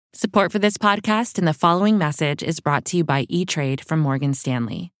Support for this podcast and the following message is brought to you by E-Trade from Morgan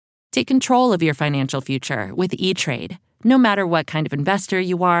Stanley. Take control of your financial future with E-Trade. No matter what kind of investor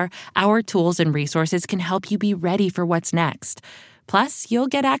you are, our tools and resources can help you be ready for what's next. Plus, you'll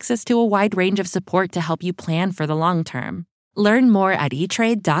get access to a wide range of support to help you plan for the long term. Learn more at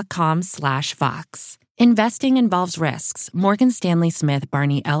etrade.com/Vox. Investing involves risks. Morgan Stanley Smith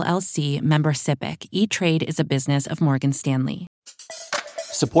Barney LLC, member SIPC. E-Trade is a business of Morgan Stanley.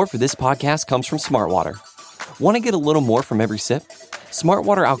 Support for this podcast comes from Smartwater. Want to get a little more from every sip?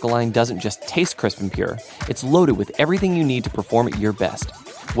 Smartwater Alkaline doesn't just taste crisp and pure. It's loaded with everything you need to perform at your best,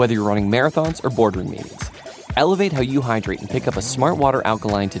 whether you're running marathons or boardroom meetings. Elevate how you hydrate and pick up a Smartwater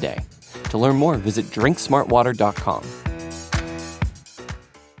Alkaline today. To learn more, visit drinksmartwater.com.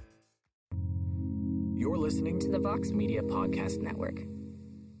 You're listening to the Vox Media Podcast Network.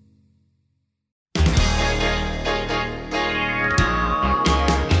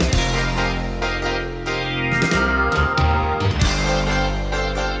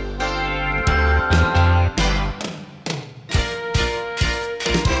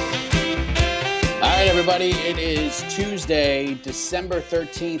 Everybody, it is Tuesday, December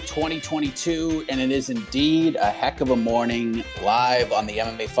 13th, 2022, and it is indeed a heck of a morning live on the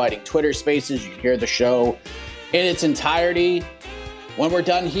MMA Fighting Twitter Spaces. You can hear the show in its entirety when we're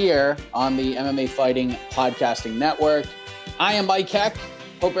done here on the MMA Fighting Podcasting Network. I am Mike Heck.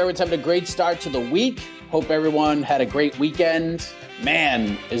 Hope everyone's having a great start to the week. Hope everyone had a great weekend.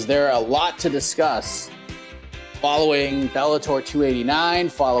 Man, is there a lot to discuss following Bellator 289,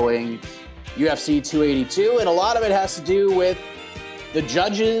 following UFC 282, and a lot of it has to do with the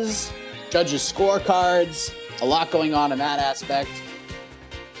judges scorecards, a lot going on in that aspect.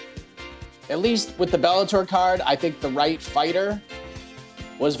 At least with the Bellator card, I think the right fighter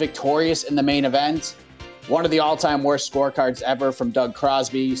was victorious in the main event. One of the all-time worst scorecards ever from Doug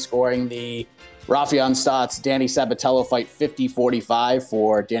Crosby, scoring the Raufeon Stots Danny Sabatello fight 50-45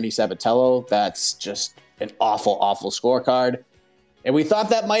 for Danny Sabatello. That's just an awful, awful scorecard. And we thought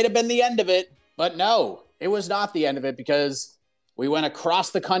that might have been the end of it, but no, it was not the end of it, because we went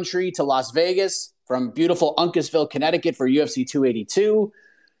across the country to Las Vegas from beautiful Uncasville, Connecticut for UFC 282.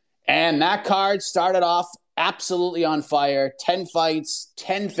 And that card started off absolutely on fire. 10 fights,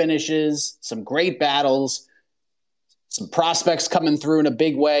 10 finishes, some great battles, some prospects coming through in a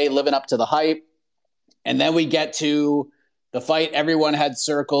big way, living up to the hype. And then we get to the fight everyone had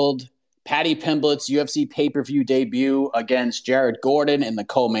circled, Paddy Pimblett's UFC pay-per-view debut against Jared Gordon in the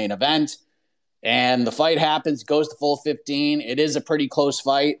co-main event. And the fight happens, goes to full 15. It is a pretty close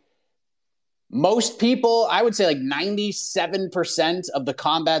fight. Most people, I would say like 97% of the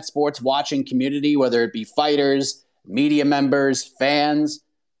combat sports watching community, whether it be fighters, media members, fans,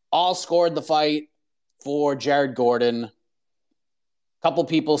 all scored the fight for Jared Gordon. A couple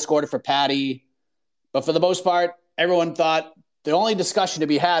people scored it for Paddy. But for the most part, everyone thought the only discussion to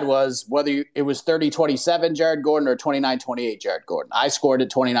be had was whether it was 30-27 Jared Gordon or 29-28 Jared Gordon. I scored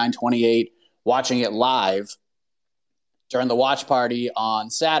it 29-28, watching it live during the watch party on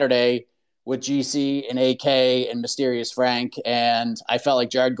Saturday with GC and AK and Mysterious Frank, and I felt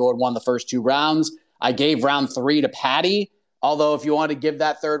like Jared Gordon won the first two rounds. I gave round 3 to Paddy, although if you want to give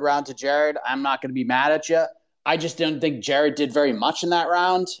that third round to Jared, I'm not going to be mad at you. I just didn't think Jared did very much in that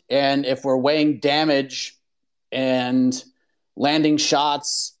round, and if we're weighing damage and landing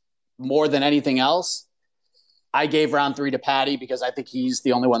shots more than anything else, I gave round 3 to Paddy, because I think he's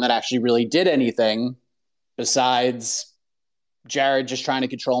the only one that actually really did anything besides Jared just trying to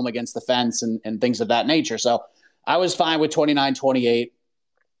control him against the fence and things of that nature. So I was fine with 29-28. Of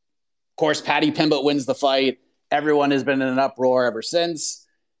course, Paddy Pimblett wins the fight. Everyone has been in an uproar ever since.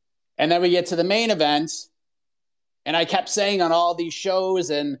 And then we get to the main event, and I kept saying on all these shows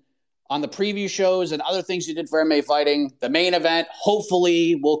and on the preview shows and other things you did for MMA Fighting, the main event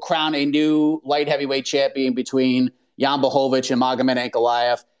hopefully will crown a new light heavyweight champion between Jan Blachowicz and Magomed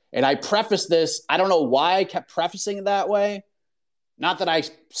Ankalaev. And I prefaced this, I don't know why I kept prefacing it that way. Not that I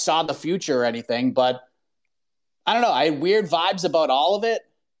saw the future or anything, but I don't know. I had weird vibes about all of it.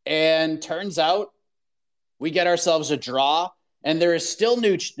 And turns out we get ourselves a draw, and there is still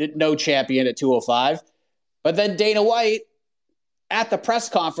no champion at 205. But then Dana White, at the press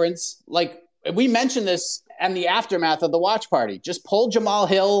conference, like we mentioned this and the aftermath of the watch party, just pull Jamal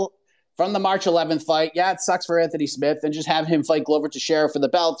Hill from the March 11th fight. Yeah, it sucks for Anthony Smith, and just have him fight Glover Teixeira for the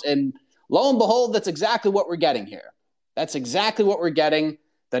belt. And lo and behold, that's exactly what we're getting here. That's exactly what we're getting.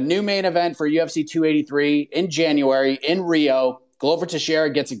 The new main event for UFC 283 in January in Rio. Glover Teixeira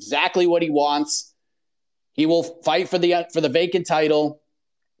gets exactly what he wants. He will fight for the vacant title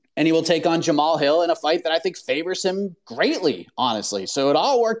and he will take on Jamal Hill in a fight that I think favors him greatly, honestly. So it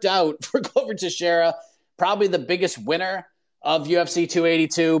all worked out for Glover Teixeira, probably the biggest winner of UFC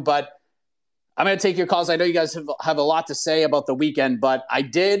 282, but I'm going to take your calls. I know you guys have a lot to say about the weekend, but I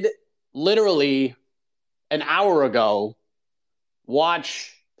did literally an hour ago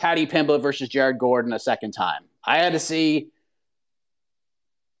watch Paddy Pimblett versus Jared Gordon a second time. I had to see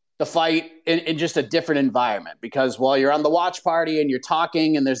the fight in just a different environment because while you're on the watch party and you're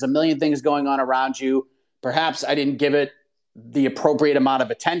talking and there's a million things going on around you, perhaps I didn't give it the appropriate amount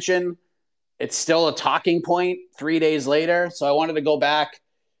of attention. It's still a talking point 3 days later. So I wanted to go back.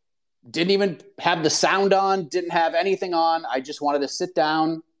 Didn't even have the sound on, didn't have anything on. I just wanted to sit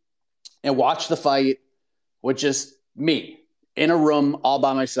down and watch the fight with just me in a room all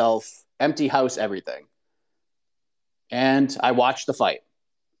by myself, empty house, everything. And I watched the fight.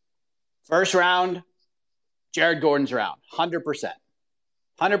 First round, Jared Gordon's round, 100%.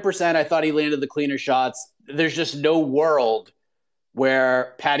 100%, I thought he landed the cleaner shots. There's just no world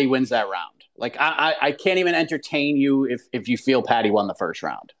where Paddy wins that round. Like, I can't even entertain you if you feel Paddy won the first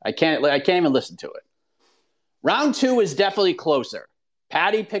round. I can't even listen to it. Round two is definitely closer.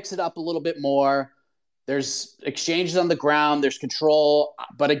 Paddy picks it up a little bit more. There's exchanges on the ground. There's control.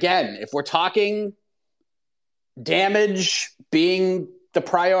 But again, if we're talking damage being the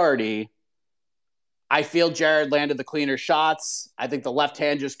priority, I feel Jared landed the cleaner shots. I think the left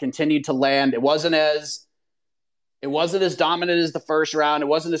hand just continued to land. It wasn't as dominant as the first round. It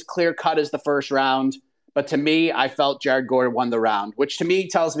wasn't as clear cut as the first round. But to me, I felt Jared Gordon won the round, which to me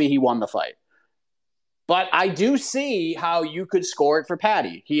tells me he won the fight. But I do see how you could score it for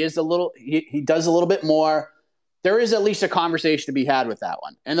Paddy. He does a little bit more. There is at least a conversation to be had with that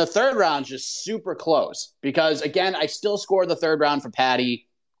one. And the third round is just super close because, again, I still scored the third round for Paddy.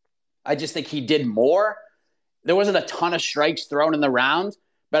 I just think he did more. There wasn't a ton of strikes thrown in the round,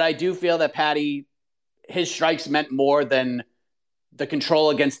 but I do feel that Paddy, his strikes meant more than the control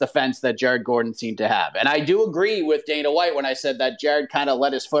against the fence that Jared Gordon seemed to have. And I do agree with Dana White when I said that Jared kind of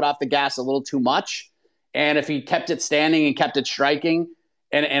let his foot off the gas a little too much. And if he kept it standing and kept it striking,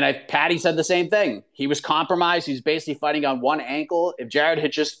 Paddy said the same thing. He was compromised. He's basically fighting on one ankle. If Jared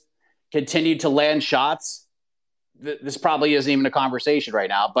had just continued to land shots, this probably isn't even a conversation right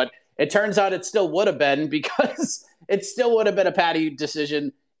now. But it turns out it still would have been because it still would have been a Paddy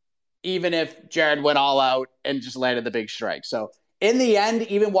decision even if Jared went all out and just landed the big strike. So in the end,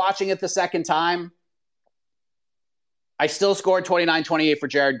 even watching it the second time, I still scored 29-28 for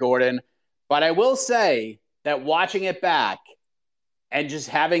Jared Gordon. But I will say that watching it back and just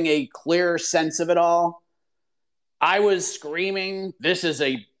having a clearer sense of it all, I was screaming, this is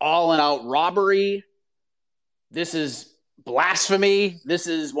a all-and-out robbery. This is blasphemy. This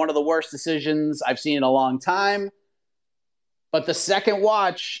is one of the worst decisions I've seen in a long time. But the second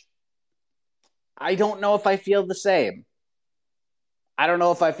watch, I don't know if I feel the same. I'm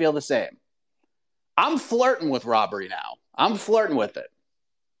flirting with robbery now. I'm flirting with it.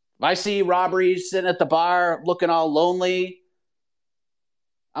 If I see Robbery sitting at the bar looking all lonely,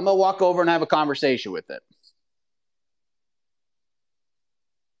 I'm going to walk over and have a conversation with it.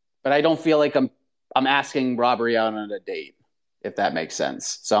 But I don't feel like I'm asking Robbery out on a date, if that makes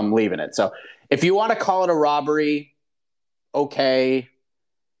sense. So I'm leaving it. So if you want to call it a robbery, okay.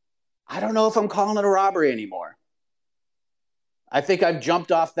 I don't know if I'm calling it a robbery anymore. I think I've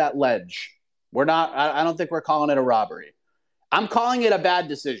jumped off that ledge. I don't think we're calling it a robbery. I'm calling it a bad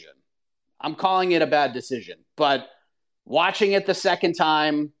decision. But watching it the second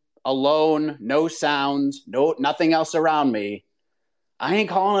time, alone, no sounds, nothing else around me, I ain't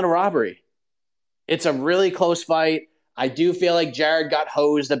calling it a robbery. It's a really close fight. I do feel like Jared got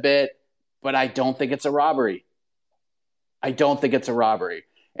hosed a bit, but I don't think it's a robbery.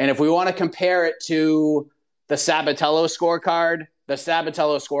 And if we want to compare it to the Sabatello scorecard, the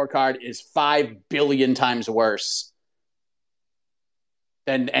Sabatello scorecard is 5 billion times worse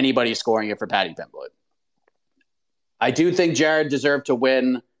than anybody scoring it for Paddy Pimblett. I do think Jared deserved to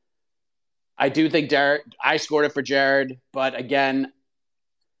win. I scored it for Jared, but again,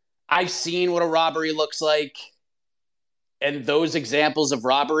 I've seen what a robbery looks like, and those examples of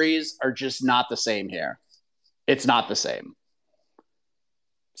robberies are just not the same here. It's not the same.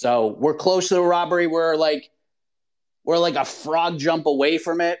 So we're close to a robbery. We're like a frog jump away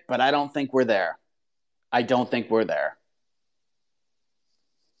from it, but I don't think we're there.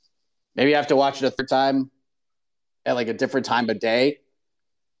 Maybe I have to watch it a third time at like a different time of day.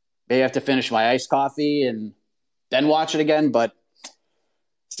 Maybe I have to finish my iced coffee and then watch it again. But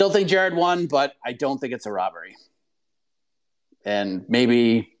still think Jared won, but I don't think it's a robbery. And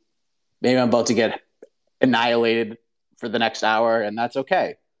maybe I'm about to get annihilated for the next hour, and that's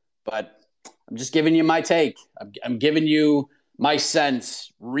okay. but I'm just giving you my take. I'm giving you my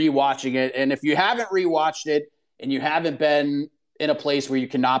sense rewatching it. And if you haven't rewatched it and you haven't been in a place where you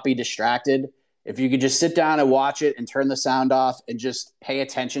cannot be distracted, if you could just sit down and watch it and turn the sound off and just pay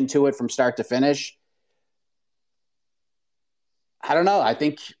attention to it from start to finish, I don't know. I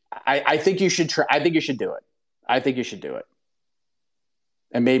think you should try. I think you should do it. I think you should do it.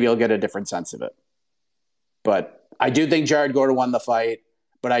 And maybe you'll get a different sense of it. But I do think Jared Gordon won the fight,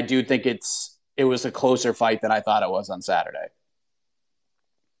 but I do think it was a closer fight than I thought it was on Saturday.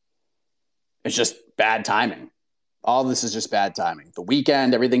 It's just bad timing. All this is just bad timing. The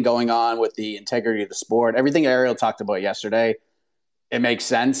weekend, everything going on with the integrity of the sport, everything Ariel talked about yesterday, it makes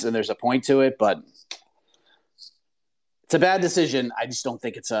sense and there's a point to it, but it's a bad decision. I just don't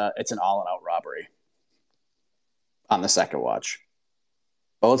think it's an all-out robbery on the second watch.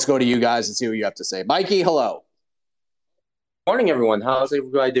 But let's go to you guys and see what you have to say. Mikey, hello. Morning, everyone. How's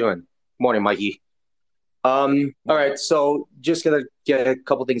everybody doing? Morning, Mikey. All right, so just gonna get a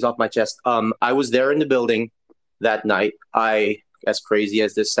couple things off my chest. I was there in the building that night. As crazy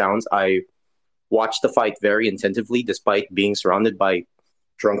as this sounds, I watched the fight very attentively, despite being surrounded by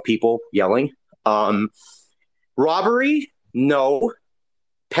drunk people yelling. Robbery? No.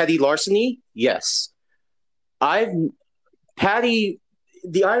 Petty larceny? Yes. Patty.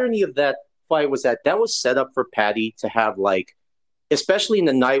 The irony of that fight was that was set up for Patty to have, like, especially in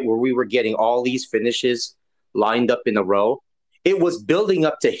the night where we were getting all these finishes lined up in a row, it was building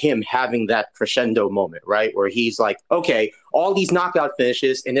up to him having that crescendo moment, right? Where he's like, okay, all these knockout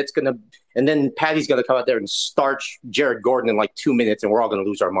finishes, and then Patty's going to come out there and starch Jared Gordon in like 2 minutes, and we're all going to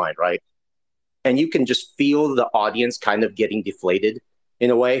lose our mind, right? And you can just feel the audience kind of getting deflated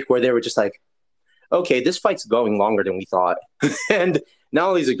in a way where they were just like, okay, this fight's going longer than we thought. And not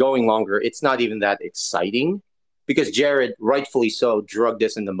only is it going longer, it's not even that exciting because Jared, rightfully so, drugged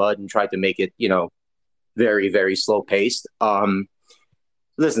us in the mud and tried to make it, very, very slow paced.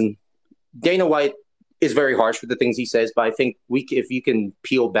 Listen, Dana White is very harsh with the things he says, but I think if you can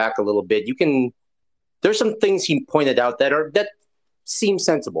peel back a little bit, there's some things he pointed out that seem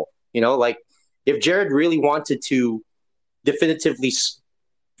sensible. Like if Jared really wanted to definitively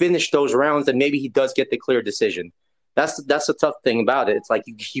finish those rounds, then maybe he does get the clear decision. That's the tough thing about it. It's like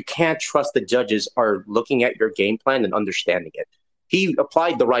you can't trust the judges are looking at your game plan and understanding it. He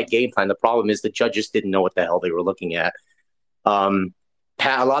applied the right game plan. The problem is the judges didn't know what the hell they were looking at. A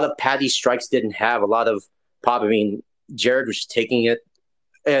lot of Patty's strikes didn't have a lot of pop. I mean, Jared was taking it.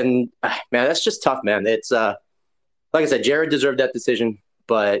 And, man, that's just tough, man. It's like I said, Jared deserved that decision.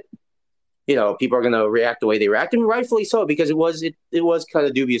 But, people are going to react the way they react. And rightfully so, because it was kind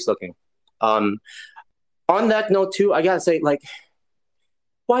of dubious looking. On that note, too, I got to say, like,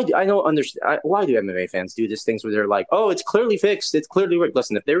 why do MMA fans do these things where they're like, oh, it's clearly fixed. It's clearly rigged.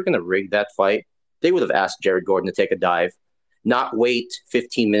 Listen, if they were going to rig that fight, they would have asked Jared Gordon to take a dive, not wait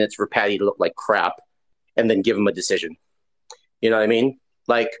 15 minutes for Patty to look like crap, and then give him a decision. You know what I mean?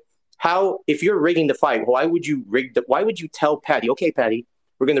 Like, if you're rigging the fight, why would you tell Patty, okay, Patty,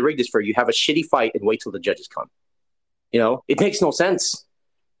 we're going to rig this for you. Have a shitty fight and wait till the judges come. It makes no sense.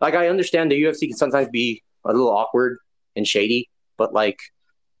 Like, I understand the UFC can sometimes be a little awkward and shady, but like,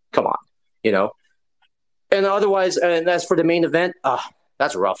 come on, And otherwise, and as for the main event,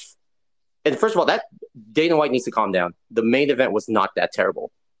 that's rough. And first of all, that Dana White needs to calm down. The main event was not that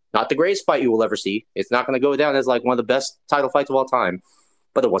terrible. Not the greatest fight you will ever see. It's not going to go down as like one of the best title fights of all time,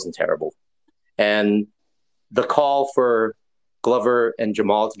 but it wasn't terrible. And the call for Glover and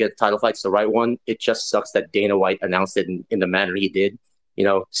Jamal to get the title fight's the right one. It just sucks that Dana White announced it in the manner he did,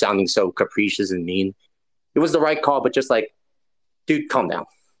 sounding so capricious and mean. It was the right call, but just like, dude, calm down,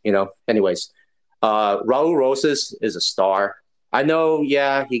 Anyways, Raul Rosas is a star. I know,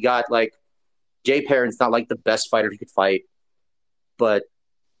 yeah, he got like Jay Perrin's not like the best fighter he could fight, but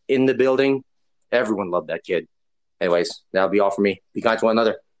in the building, everyone loved that kid. Anyways, that'll be all for me. Be kind to one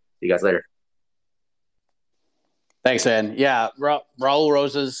another. See you guys later. Thanks, man. Yeah, Raul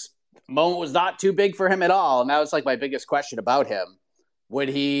Rosas' moment was not too big for him at all, and that was like my biggest question about him. Would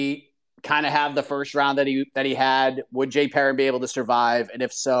he kind of have the first round that he had? Would Jay Perrin be able to survive? And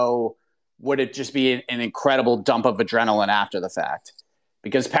if so, would it just be an incredible dump of adrenaline after the fact?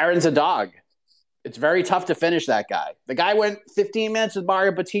 Because Perrin's a dog. It's very tough to finish that guy. The guy went 15 minutes with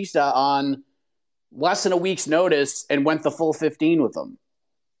Mario Batista on less than a week's notice and went the full 15 with him.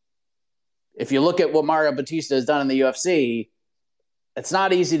 If you look at what Mario Batista has done in the UFC, it's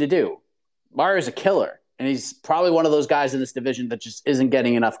not easy to do. Mario's a killer, and he's probably one of those guys in this division that just isn't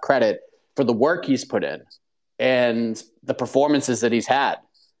getting enough credit for the work he's put in and the performances that he's had.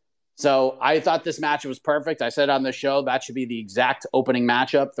 So I thought this match was perfect. I said on the show that should be the exact opening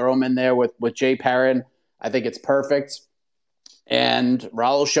matchup. Throw him in there with Jay Perrin. I think it's perfect. And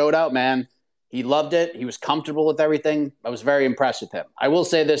Raul showed out, man. He loved it. He was comfortable with everything. I was very impressed with him. I will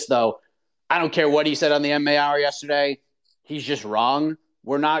say this, though. I don't care what he said on the MMA Hour yesterday. He's just wrong.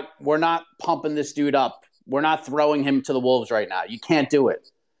 We're not pumping this dude up. We're not throwing him to the wolves right now. You can't do it.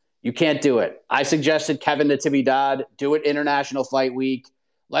 You can't do it. I suggested Kevin Natividad do it International Fight Week.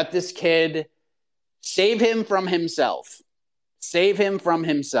 Let this kid save him from himself. Save him from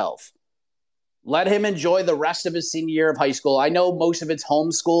himself. Let him enjoy the rest of his senior year of high school. I know most of it's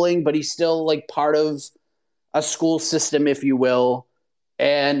homeschooling, but he's still like part of a school system, if you will.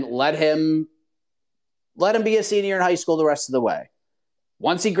 And let him be a senior in high school the rest of the way.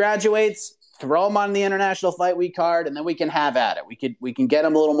 Once he graduates, throw him on the International Fight Week card, and then we can have at it. We can get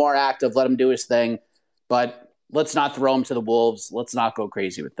him a little more active, let him do his thing, but let's not throw him to the wolves. Let's not go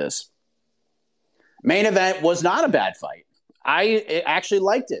crazy with this. Main event was not a bad fight. I actually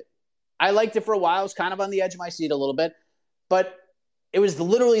liked it. I liked it for a while. I was kind of on the edge of my seat a little bit, but it was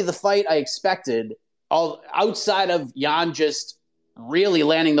literally the fight I expected, all outside of Jan just really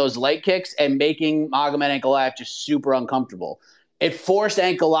landing those leg kicks and making Magomed Ankalaev just super uncomfortable. It forced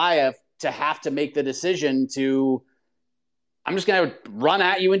Ankalaev to have to make the decision to, I'm just going to run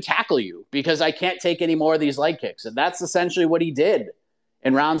at you and tackle you because I can't take any more of these leg kicks. And that's essentially what he did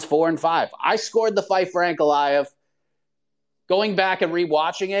in rounds 4 and 5. I scored the fight for Ankalaev. Going back and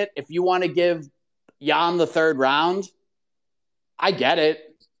rewatching it, if you want to give Jan the third round, I get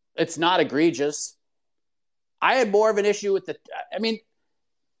it. It's not egregious. I had more of an issue with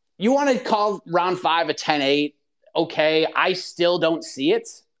you want to call round 5 a 10-8. Okay, I still don't see it.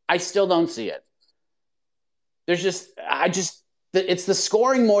 It's the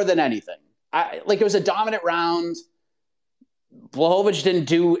scoring more than anything. It was a dominant round. Blachowicz didn't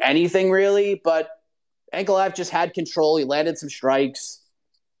do anything really, but Ankalaev just had control. He landed some strikes.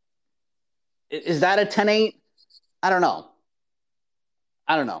 Is that a 10-8? I don't know.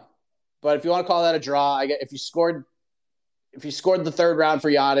 But if you want to call that a draw, if you scored the third round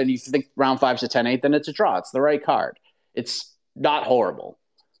for Jan and you think round 5's a 10-8, then it's a draw. It's the right card. It's not horrible.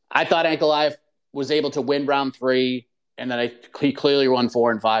 I thought Ankalaev was able to win round 3, and then he clearly won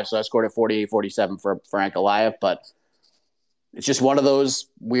 4 and 5, so I scored at 48-47 for Ankalaev, but it's just one of those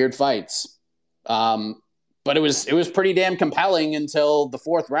weird fights. But it was pretty damn compelling until the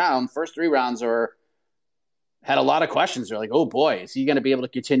 4th round. First 3 rounds had a lot of questions. They're like, oh boy, is he going to be able to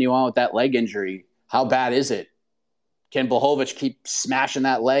continue on with that leg injury? How bad is it? Can Blachowicz keep smashing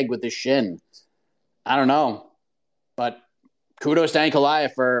that leg with his shin? I don't know. But kudos to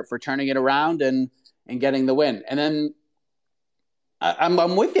Ankalaev for turning it around and getting the win. And then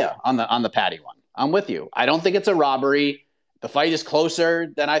I'm with you on the Paddy one. I'm with you. I don't think it's a robbery. The fight is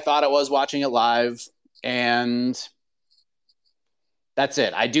closer than I thought it was watching it live. And that's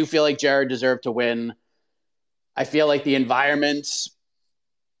it. I do feel like Jared deserved to win. I feel like the environment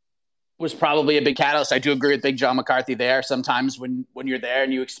was probably a big catalyst. I do agree with Big John McCarthy there. Sometimes when you're there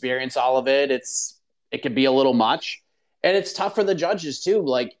and you experience all of it, it can be a little much. And it's tough for the judges too.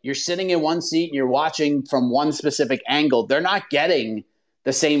 Like, you're sitting in one seat and you're watching from one specific angle. They're not getting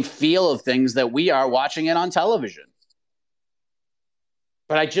the same feel of things that we are watching it on television.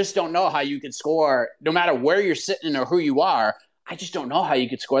 But I just don't know how you could score, no matter where you're sitting or who you are. I just don't know how you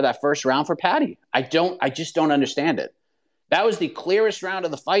could score that first round for Paddy. I just don't understand it. That was the clearest round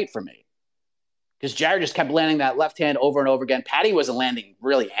of the fight for me. Because Jared just kept landing that left hand over and over again. Paddy wasn't landing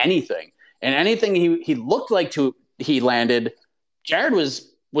really anything. And anything he looked like he landed, Jared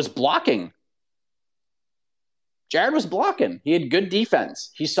was blocking. Jared was blocking. He had good defense.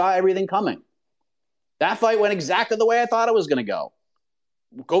 He saw everything coming. That fight went exactly the way I thought it was going to go.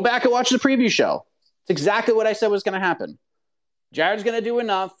 Go back and watch the preview show. It's exactly what I said was going to happen. Jared's going to do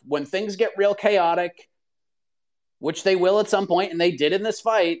enough when things get real chaotic, which they will at some point, and they did in this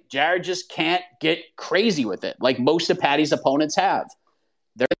fight. Jared just can't get crazy with it like most of Paddy's opponents have.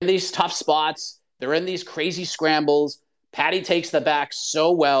 They're in these tough spots. They're in these crazy scrambles. Paddy takes the back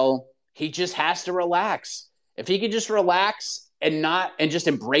so well. He just has to relax. If he could just relax and just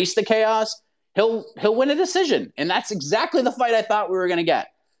embrace the chaos, he'll win a decision. And that's exactly the fight I thought we were going to get.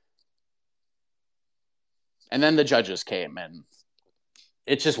 And then the judges came, and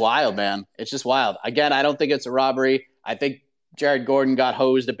it's just wild, man. It's just wild. Again, I don't think it's a robbery. I think Jared Gordon got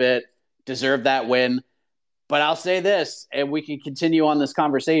hosed a bit, deserved that win. But I'll say this, and we can continue on this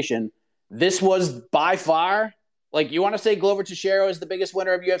conversation. This was by far, like, you want to say Glover Teixeira is the biggest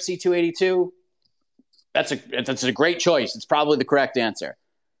winner of UFC 282? That's a great choice. It's probably the correct answer.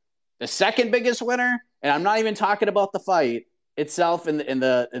 The second biggest winner, and I'm not even talking about the fight, itself in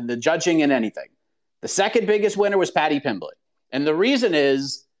the judging and anything. The second biggest winner was Paddy Pimblett. And the reason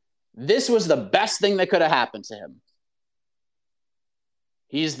is this was the best thing that could have happened to him.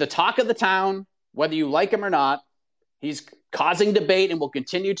 He's the talk of the town, whether you like him or not. He's causing debate and will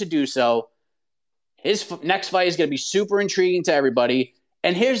continue to do so. His next fight is going to be super intriguing to everybody.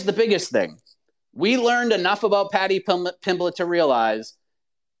 And here's the biggest thing. We learned enough about Paddy Pimblett to realize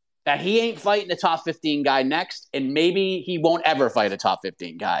that he ain't fighting a top 15 guy next, and maybe he won't ever fight a top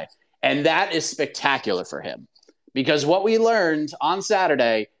 15 guy. And that is spectacular for him. Because what we learned on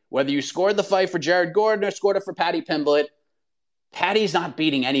Saturday, whether you scored the fight for Jared Gordon or scored it for Paddy Pimblett, Paddy's not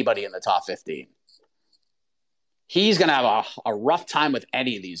beating anybody in the top 15. He's going to have a rough time with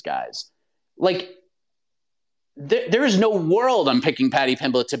any of these guys. Like, there is no world I'm picking Paddy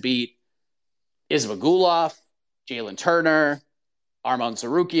Pimblett to beat Ismagulov, Jalen Turner, Arman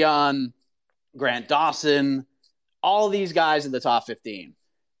Tsarukyan, Grant Dawson, all of these guys in the top 15.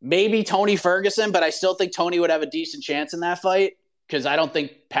 Maybe Tony Ferguson, but I still think Tony would have a decent chance in that fight because I don't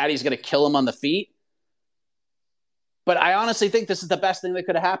think Paddy's going to kill him on the feet. But I honestly think this is the best thing that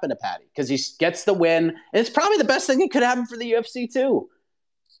could have happened to Paddy because he gets the win. And it's probably the best thing that could happen for the UFC too.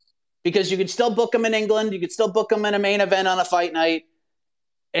 Because you could still book him in England. You could still book him in a main event on a fight night.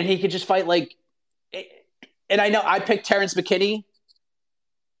 And he could just fight like... And I know I picked Terrence McKinney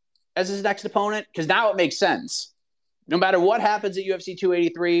as his next opponent because now it makes sense. No matter what happens at UFC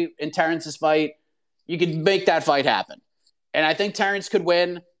 283 in Terrence's fight, you can make that fight happen. And I think Terrence could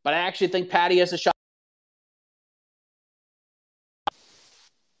win, but I actually think Paddy has a shot.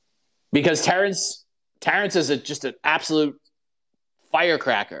 Because Terrence is just an absolute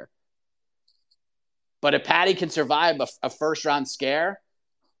firecracker. But if Paddy can survive a first-round scare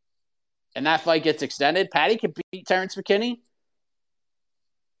and that fight gets extended, Paddy can beat Terrence McKinney.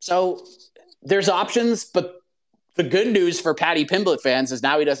 So there's options, but the good news for Paddy Pimblett fans is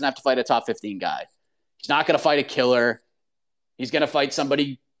now he doesn't have to fight a top 15 guy. He's not going to fight a killer. He's going to fight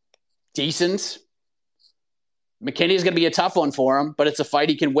somebody decent. McKinney is going to be a tough one for him, but it's a fight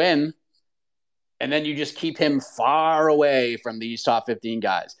he can win. And then you just keep him far away from these top 15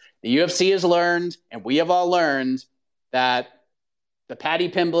 guys. The UFC has learned, and we have all learned, that the Paddy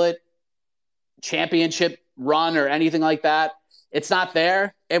Pimblett championship run or anything like that, it's not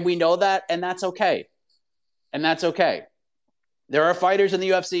there, and we know that, and that's okay. And that's okay. There are fighters in the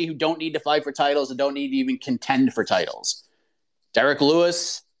UFC who don't need to fight for titles and don't need to even contend for titles. Derek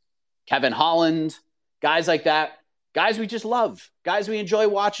Lewis, Kevin Holland, guys like that, guys we just love, guys we enjoy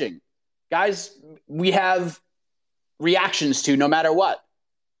watching, guys we have reactions to no matter what.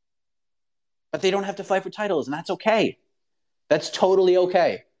 But they don't have to fight for titles, and that's okay. That's totally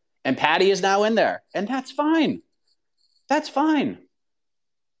okay. And Paddy is now in there, and that's fine. That's fine.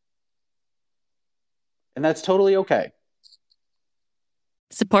 And that's totally okay.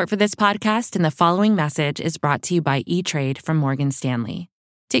 Support for this podcast and the following message is brought to you by E-Trade from Morgan Stanley.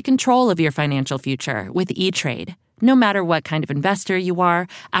 Take control of your financial future with E-Trade. No matter what kind of investor you are,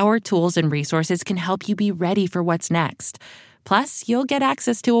 our tools and resources can help you be ready for what's next. Plus, you'll get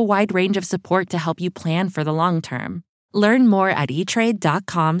access to a wide range of support to help you plan for the long term. Learn more at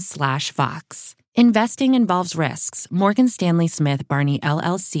etrade.com/Vox. Investing involves risks. Morgan Stanley Smith Barney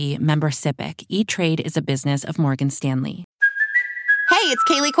LLC, member SIPC. E-Trade is a business of Morgan Stanley. Hey, it's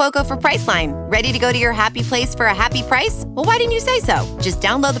Kaylee Cuoco for Priceline. Ready to go to your happy place for a happy price? Well, why didn't you say so? Just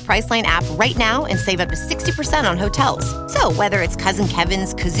download the Priceline app right now and save up to 60% on hotels. So whether it's Cousin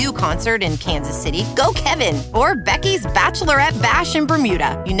Kevin's Kazoo Concert in Kansas City, go Kevin, or Becky's Bachelorette Bash in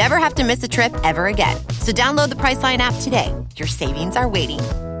Bermuda, you never have to miss a trip ever again. So download the Priceline app today. Your savings are waiting.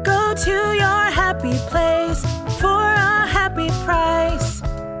 Go to your happy place for a happy price.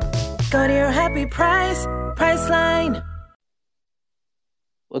 Go to your happy price, Priceline.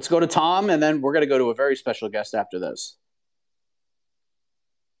 Let's go to Tom, and then we're going to go to a very special guest after this.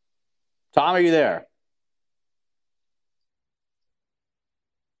 Tom, are you there?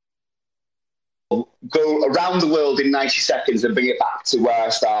 Go around the world in 90 seconds and bring it back to where I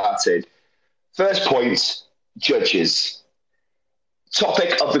started. First point, judges.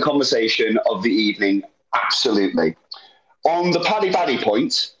 Topic of the conversation of the evening, absolutely. On the Paddy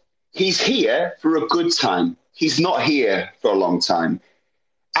point, he's here for a good time. He's not here for a long time.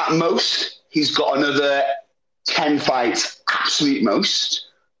 At most, he's got another 10 fights, absolute most.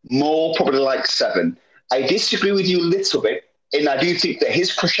 More, probably like 7. I disagree with you a little bit, and I do think that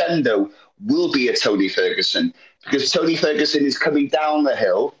his crescendo will be a Tony Ferguson, because Tony Ferguson is coming down the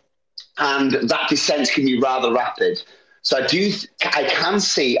hill, and that descent can be rather rapid. So I can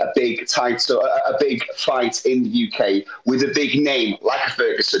see a big title, a big fight in the UK with a big name like a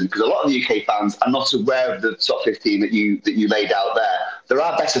Ferguson, because a lot of the UK fans are not aware of the top 15 that you laid out there. There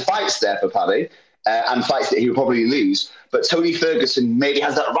are better fights there for Paddy, and fights that he will probably lose. But Tony Ferguson maybe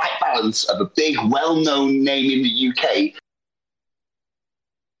has that right balance of a big, well-known name in the UK.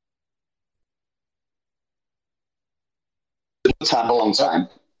 A long time.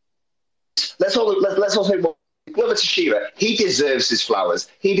 Let's also Glover Teixeira. He deserves his flowers.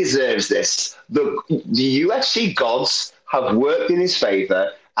 He deserves this. The UFC gods have worked in his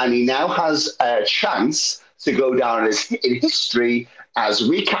favor, and he now has a chance to go down in history as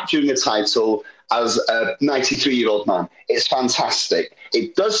recapturing the title as a 93-year-old man. It's fantastic.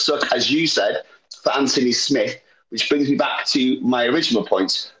 It does suck, as you said, for Anthony Smith, which brings me back to my original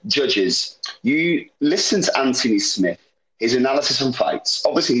point, judges. You listen to Anthony Smith, his analysis on fights.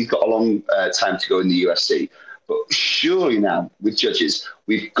 Obviously, he's got a long time to go in the UFC, but surely now, with judges,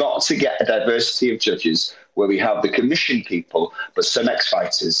 we've got to get a diversity of judges where we have the commission people, but some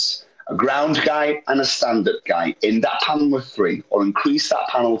ex-fighters, a ground guy and a stand-up guy in that panel of 3, or increase that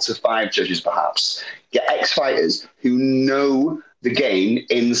panel to 5 judges perhaps. Get ex-fighters who know the game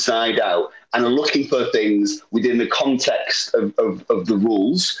inside out and are looking for things within the context of the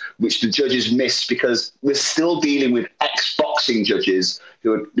rules, which the judges miss, because we're still dealing with ex-boxing judges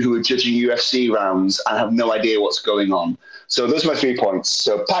who are judging UFC rounds and have no idea what's going on. So those are my 3 points.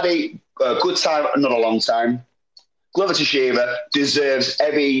 So Paddy, good time, not a long time. Glover Teixeira deserves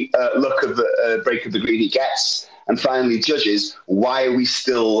every look of the break of the green he gets. And finally, judges, why are we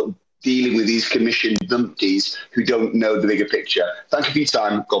still dealing with these commissioned numpties who don't know the bigger picture? Thank you for your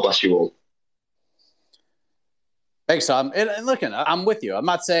time. God bless you all. Thanks, Tom. And look, I'm with you. I'm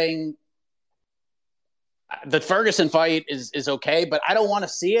not saying the Ferguson fight is okay, but I don't want to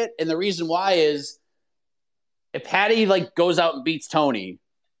see it. And the reason why is if Paddy goes out and beats Tony,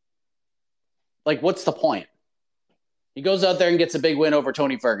 what's the point? He goes out there and gets a big win over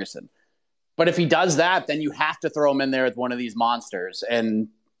Tony Ferguson. But if he does that, then you have to throw him in there with one of these monsters, and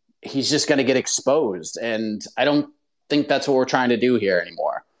he's just going to get exposed. And I don't think that's what we're trying to do here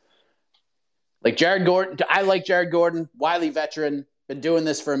anymore. Jared Gordon, I like Jared Gordon, wily veteran, been doing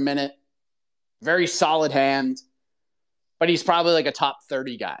this for a minute, very solid hand, but he's probably a top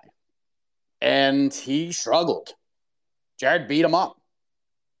 30 guy. And he struggled. Jared beat him up.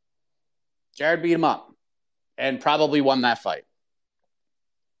 And probably won that fight.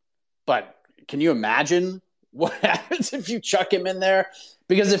 But can you imagine what happens if you chuck him in there?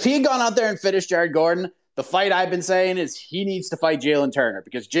 Because if he had gone out there and finished Jared Gordon, the fight I've been saying is he needs to fight Jalen Turner,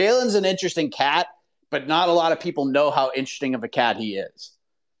 because Jalen's an interesting cat, but not a lot of people know how interesting of a cat he is.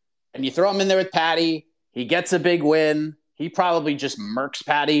 And you throw him in there with Paddy, he gets a big win. He probably just murks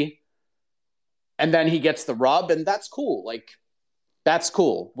Paddy. And then he gets the rub, and that's cool. That's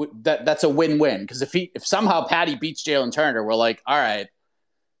cool. That's a win-win. Because if somehow Paddy beats Jalen Turner, we're all right,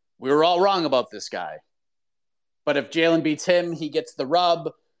 we were all wrong about this guy. But if Jalen beats him, he gets the rub.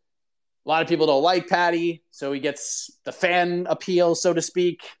 A lot of people don't like Paddy, so he gets the fan appeal, so to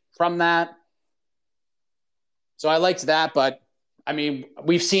speak, from that. So I liked that, but, I mean,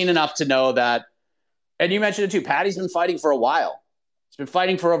 we've seen enough to know that, and you mentioned it too, Paddy's been fighting for a while. He's been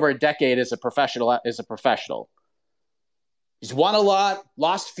fighting for over a decade as a professional. He's won a lot,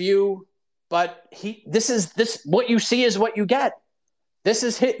 lost few, but what you see is what you get. This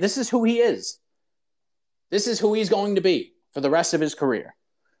is who he is. This is who he's going to be for the rest of his career.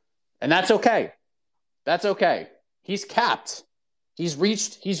 And that's okay. That's okay. He's capped. He's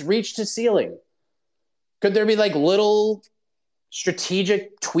reached his ceiling. Could there be little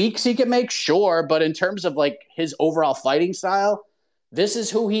strategic tweaks he could make? Sure, but in terms of his overall fighting style, this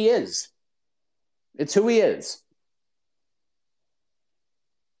is who he is. It's who he is.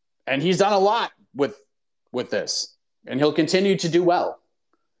 And he's done a lot with this. And he'll continue to do well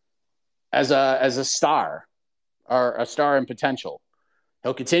as a star, or a star in potential.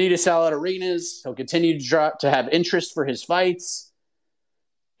 He'll continue to sell out arenas. He'll continue to have interest for his fights.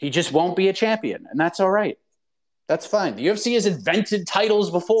 He just won't be a champion, and that's all right. That's fine. The UFC has invented titles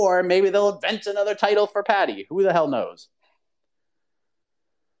before. Maybe they'll invent another title for Paddy. Who the hell knows?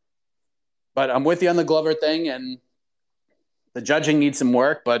 But I'm with you on the Glover thing, and the judging needs some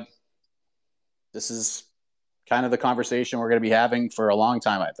work, but this is kind of the conversation we're going to be having for a long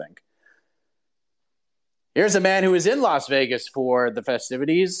time, I think. Here's a man who is in Las Vegas for the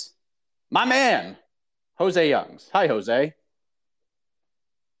festivities. My man, Jose Youngs. Hi, Jose.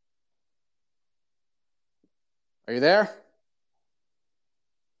 Are you there?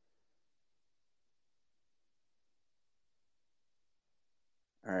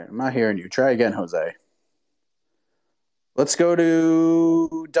 All right, I'm not hearing you. Try again, Jose. Let's go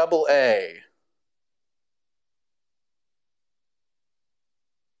to Double A.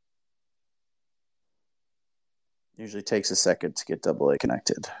 Usually takes a second to get Double A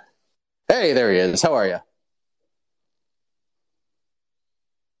connected. Hey, there he is. How are you?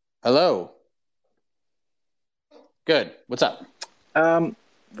 Hello. Good. What's up?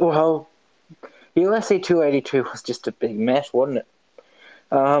 Well, USA 282 was just a big mess, wasn't it?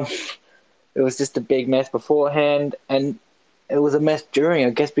 It was just a big mess beforehand, and it was a mess during,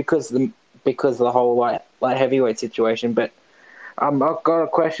 I guess, because of the whole light heavyweight situation. But I've got a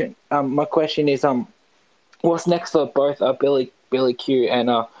question. My question is what's next for both Billy Q and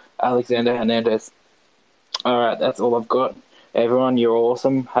Alexander Hernandez? All right, that's all I've got. Everyone, you're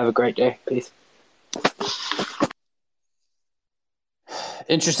awesome. Have a great day. Peace.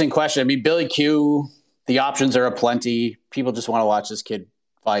 Interesting question. I mean, Billy Q, the options are aplenty. People just want to watch this kid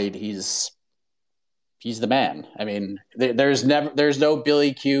fight. He's the man. I mean, there's no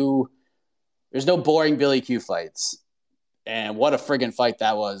Billy Q. There's no boring Billy Q fights. And what a friggin' fight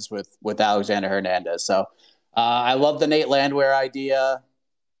that was with Alexander Hernandez. So I love the Nate Landwehr idea.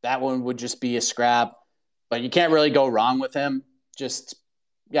 That one would just be a scrap. But you can't really go wrong with him. Just,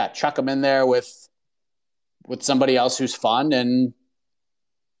 chuck him in there with somebody else who's fun, and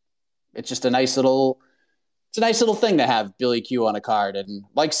it's just a nice little thing to have Billy Q on a card, and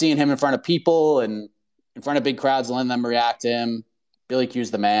like seeing him in front of people and in front of big crowds and letting them react to him. Billy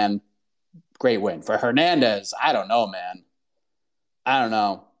Q's the man. Great win. For Hernandez, I don't know, man. I don't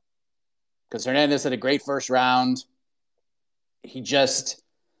know. Because Hernandez had a great first round. He just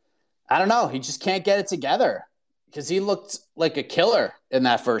can't get it together, because he looked like a killer in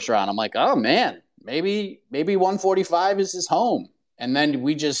that first round. I'm like, oh man, maybe 145 is his home. And then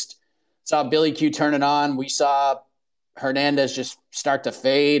we just saw Billy Q turn it on. We saw Hernandez just start to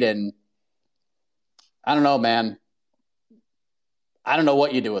fade, and I don't know, man. I don't know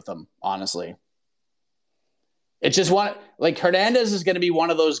what you do with him, honestly. It's just Hernandez is going to be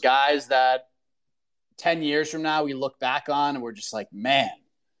one of those guys that 10 years from now we look back on and we're just like, man.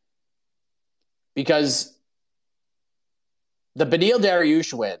 Because the Beneil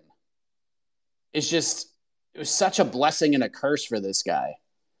Dariush win it was such a blessing and a curse for this guy.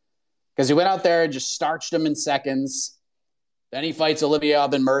 Because he went out there and just starched him in seconds. Then he fights Olivier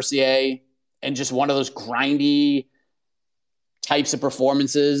Aubin-Mercier and just one of those grindy types of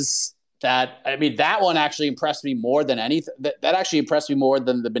performances that one actually impressed me more than anything. That actually impressed me more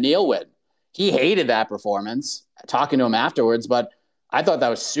than the Beneil win. He hated that performance, talking to him afterwards, but I thought that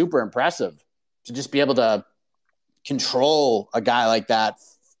was super impressive to just be able to control a guy like that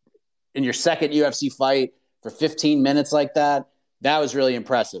in your second UFC fight for 15 minutes like that. That was really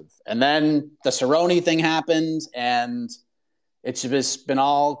impressive. And then the Cerrone thing happened, and it's just been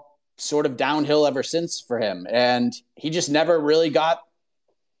all sort of downhill ever since for him. And he just never really got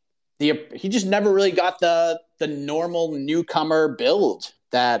the normal newcomer build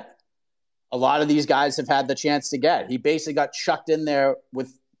that a lot of these guys have had the chance to get. He basically got chucked in there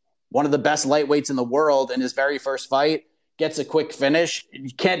with one of the best lightweights in the world in his very first fight, gets a quick finish.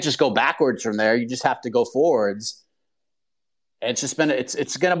 You can't just go backwards from there. You just have to go forwards. It's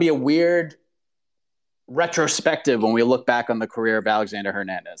going to be a weird retrospective when we look back on the career of Alexander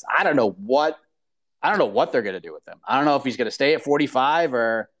Hernandez. I don't know what they're going to do with him. I don't know if he's going to stay at 45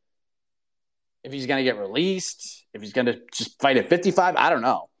 or if he's going to get released, if he's going to just fight at 55. I don't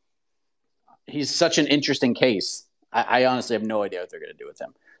know. He's such an interesting case. I honestly have no idea what they're going to do with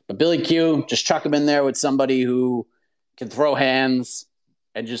him. But Billy Q, just chuck him in there with somebody who can throw hands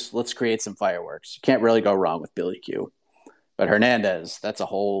and just let's create some fireworks. You can't really go wrong with Billy Q. But Hernandez, that's a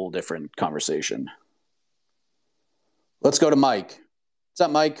whole different conversation. Let's go to Mike. What's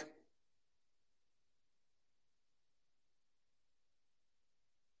up, Mike?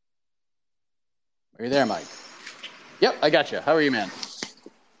 Are you there, Mike? Yep, I got you. How are you, man?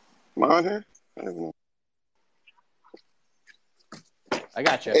 Am I on here? I don't know. I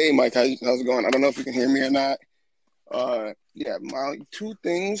got you. Hey, Mike, how's it going? I don't know if you can hear me or not. My two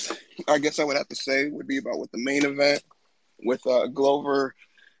things I guess I would have to say would be about with the main event with Glover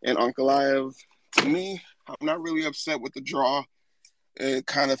and Ankalaev. To me, I'm not really upset with the draw. It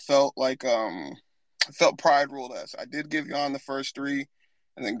kind of felt like pride ruled us. I did give Jan the first three,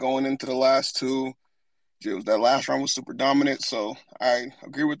 and then going into the last two, that last round was super dominant. So I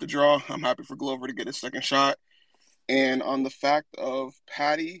agree with the draw. I'm happy for Glover to get his second shot. And on the fact of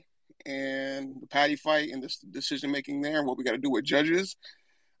Paddy and the Paddy fight and this decision-making there and what we got to do with judges,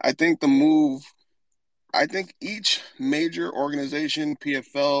 I think each major organization,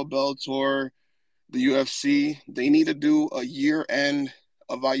 PFL, Bellator, the UFC, they need to do a year-end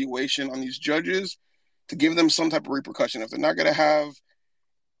evaluation on these judges to give them some type of repercussion. If they're not going to have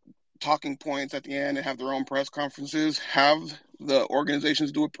talking points at the end and have their own press conferences, have the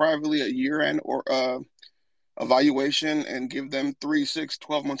organizations do it privately, a year-end or evaluation, and give them 3, 6,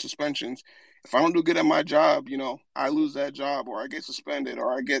 12-month suspensions. If I don't do good at my job, I lose that job, or I get suspended,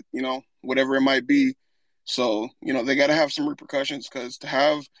 or I get, whatever it might be. So, they got to have some repercussions, because to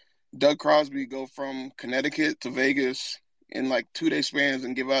have Doug Crosby go from Connecticut to Vegas in like 2-day spans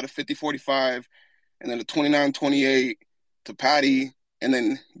and give out a 50-45 and then a 29-28 to Patty, and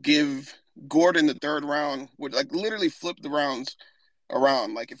then give Gordon the third round, would like literally flip the rounds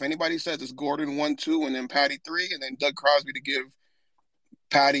around. Like, if anybody says it's Gordon 1-2 and then Patty 3, and then Doug Crosby to give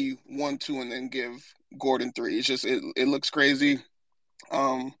Patty 1-2 and then give Gordon 3. It's just it looks crazy.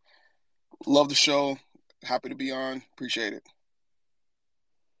 Love the show. Happy to be on. Appreciate it.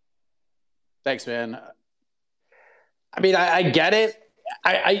 Thanks, man. I mean, I get it.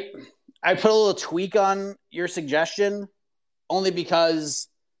 I put a little tweak on your suggestion only because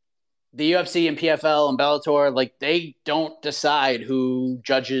the UFC and PFL and Bellator, like, they don't decide who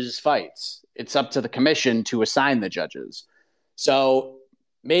judges fights. It's up to the commission to assign the judges. So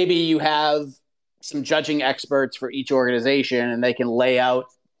maybe you have some judging experts for each organization, and they can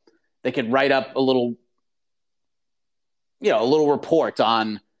write up a little report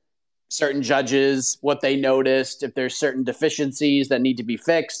on certain judges, what they noticed, if there's certain deficiencies that need to be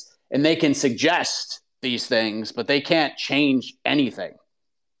fixed, and they can suggest these things, but they can't change anything.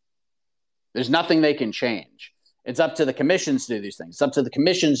 There's nothing they can change. It's up to the commissions to do these things. It's up to the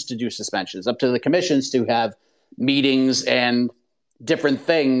commissions to do suspensions. It's up to the commissions to have meetings and different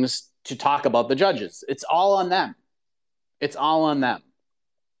things to talk about the judges. It's all on them. It's all on them.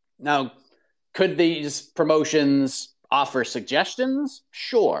 Now, could these promotions offer suggestions?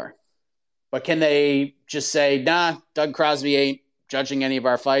 Sure. But can they just say, nah, Doug Crosby ain't judging any of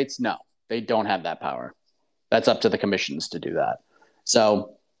our fights? No, they don't have that power. That's up to the commissions to do that.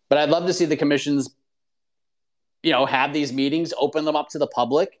 So, but I'd love to see the commissions, have these meetings, open them up to the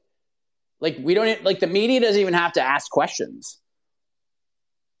public. Like, the media doesn't even have to ask questions.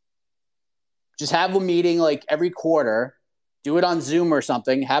 Just have a meeting like every quarter, do it on Zoom or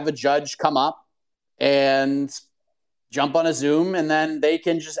something, have a judge come up and jump on a Zoom, and then they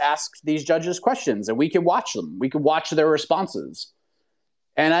can just ask these judges questions, and we can watch them. We can watch their responses.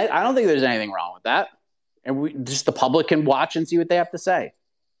 And I don't think there's anything wrong with that. And the public can watch and see what they have to say.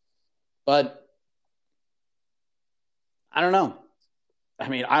 But I don't know. I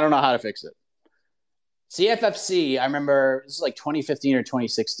mean, I don't know how to fix it. CFFC, I remember, this is like 2015 or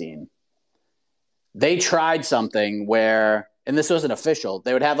 2016. They tried something where, and this wasn't official,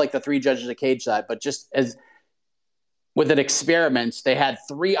 they would have like the 3 judges at cage side, but just as with an experiment, they had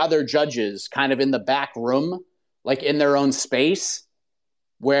 3 other judges kind of in the back room, like in their own space,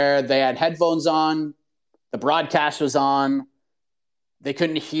 where they had headphones on, the broadcast was on, they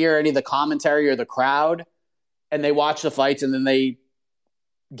couldn't hear any of the commentary or the crowd, and they watched the fights, and then they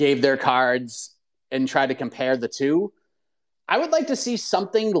gave their cards and tried to compare the two. I would like to see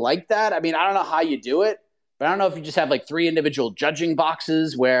something like that. I mean, I don't know how you do it, but I don't know if you just have like 3 individual judging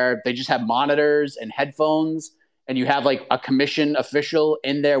boxes where they just have monitors and headphones, and you have like a commission official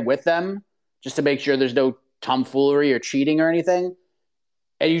in there with them just to make sure there's no tomfoolery or cheating or anything.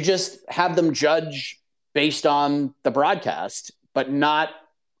 And you just have them judge based on the broadcast, but not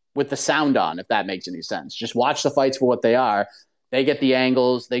with the sound on, if that makes any sense. Just watch the fights for what they are. They get the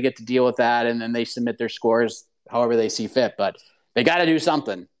angles, they get to deal with that, and then they submit their scores however they see fit. But they got to do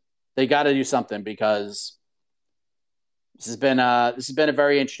something. They got to do something, because this has been a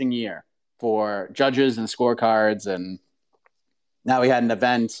very interesting year for judges and scorecards. And now we had an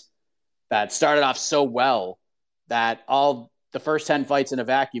event that started off so well that all the first 10 fights in a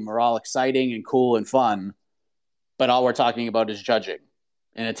vacuum are all exciting and cool and fun, but all we're talking about is judging,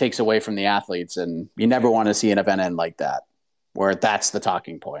 and it takes away from the athletes. And you never want to see an event end like that, where that's the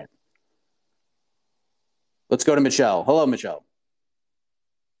talking point. Let's go to Michelle. Hello, Michelle.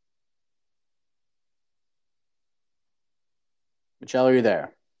 Michelle, are you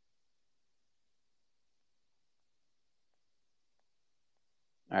there?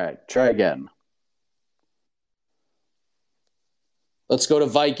 All right, try again. Let's go to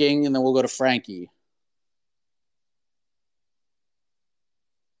Viking, and then we'll go to Frankie.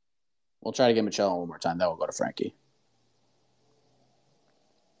 We'll try to get Michelle one more time, then we'll go to Frankie.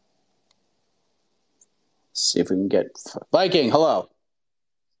 Let's see if we can get Viking. Hello.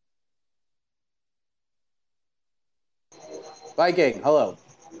 Viking, hello.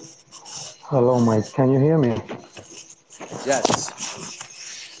 Hello, Mike. Can you hear me? Yes.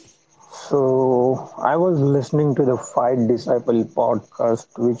 So I was listening to the Fight Disciple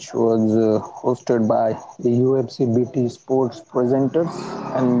podcast, which was hosted by the UFC BT Sports presenters,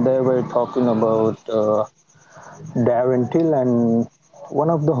 and they were talking about Darren Till, and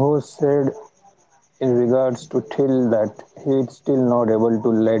one of the hosts said in regards to Till that he's still not able to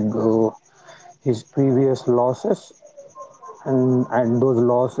let go his previous losses, and those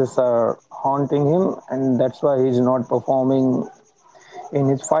losses are haunting him, and that's why he's not performing in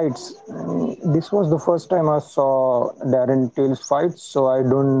his fights. This was the first time I saw Darren Till's fights, so I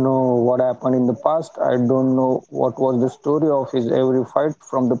don't know what happened in the past. I don't know what was the story of his every fight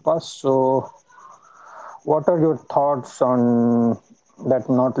from the past. So, what are your thoughts on that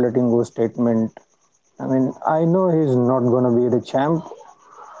not letting go statement? I mean, I know he's not going to be the champ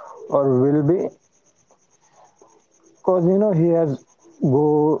or will be, because he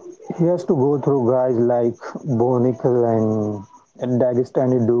has to go through guys like Bo Nickel and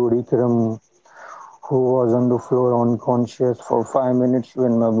Dagestani dude Ikram, who was on the floor unconscious for 5 minutes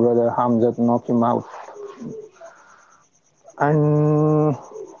when my brother Hamzat knocked him out. And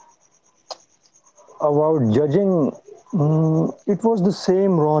about judging, it was the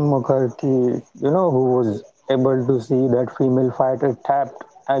same Ron McCarthy, who was able to see that female fighter tapped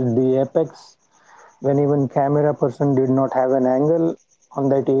at the apex when even camera person did not have an angle on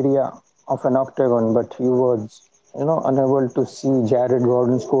that area of an octagon, but he was, unable to see Jared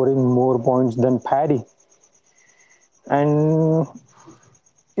Gordon scoring more points than Paddy. And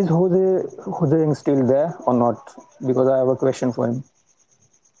is Jose still there or not? Because I have a question for him.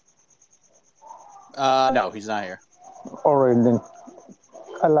 No, he's not here. All right, then.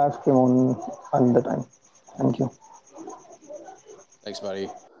 I'll ask him on another time. Thank you. Thanks, buddy.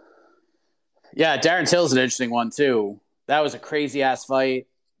 Yeah, Darren Till's an interesting one, too. That was a crazy-ass fight.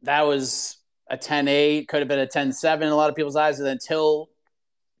 That was a 10-8, could have been a 10-7 in a lot of people's eyes, and then Till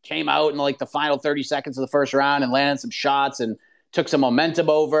came out in like the final 30 seconds of the first round and landed some shots and took some momentum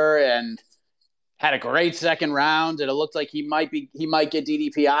over and had a great second round. And it looked like he might get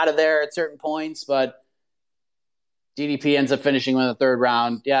DDP out of there at certain points, but DDP ends up finishing in the third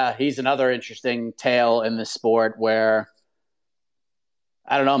round. Yeah, he's another interesting tale in this sport where,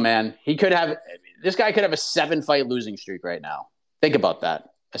 I don't know, man. This guy could have a 7-fight losing streak right now. Think about that.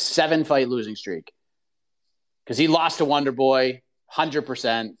 A 7-fight losing streak. Because he lost to Wonder Boy,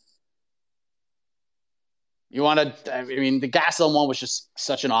 100%. The Gastelum one was just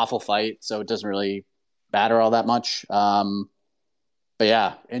such an awful fight, so it doesn't really matter all that much. But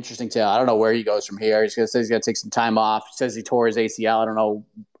yeah, interesting tale. I don't know where he goes from here. He says he's going to take some time off. He says he tore his ACL. I don't know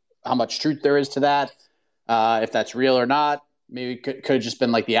how much truth there is to that, if that's real or not. Maybe it could have just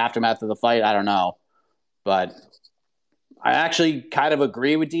been like the aftermath of the fight. I don't know. But I actually kind of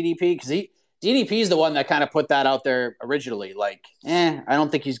agree with DDP because DDP is the one that kind of put that out there originally. Like, I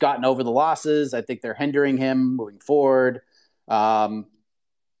don't think he's gotten over the losses. I think they're hindering him moving forward. But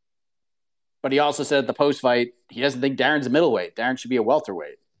he also said at the post-fight, he doesn't think Darren's a middleweight. Darren should be a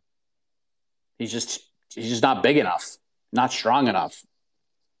welterweight. He's just not big enough, not strong enough.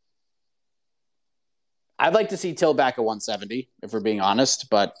 I'd like to see Till back at 170, if we're being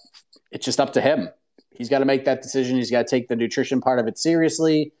honest, but it's just up to him. He's got to make that decision. He's got to take the nutrition part of it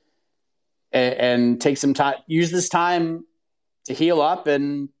seriously and take some time. Use this time to heal up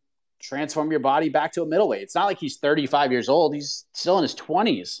and transform your body back to a middleweight. It's not like he's 35 years old. He's still in his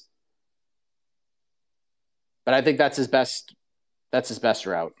 20s. But I think that's his best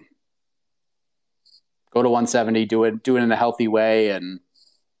route. Go to 170, do it in a healthy way, and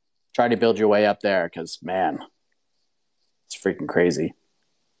try to build your way up there because, man, it's freaking crazy.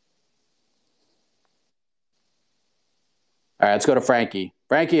 All right, let's go to Frankie.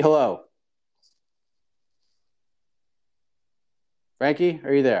 Frankie, hello. Frankie,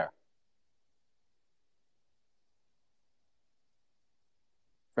 are you there?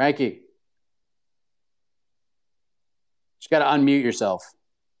 Frankie. Just got to unmute yourself.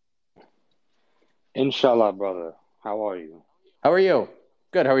 Inshallah, brother. How are you? How are you?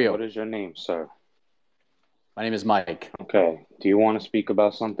 Good, how are you? What is your name, sir? My name is Mike. Okay. Do you want to speak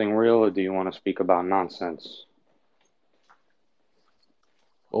about something real or do you want to speak about nonsense?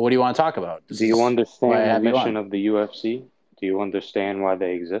 Well, what do you want to talk about? Do you understand the mission of the UFC? Do you understand why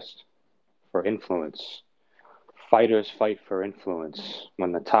they exist? For influence. Fighters fight for influence.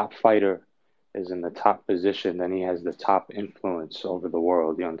 When the top fighter is in the top position, then he has the top influence over the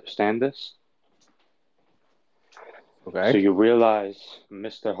world. You understand this? Okay. So you realize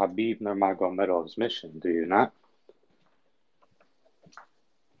Mr. Khabib Nurmagomedov's mission, do you not?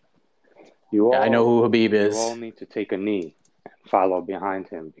 I know who Khabib is. You all need to take a knee and follow behind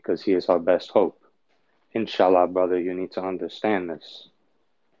him because he is our best hope. Inshallah, brother, you need to understand this.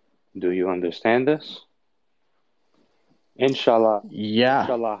 Do you understand this? Inshallah, Yeah.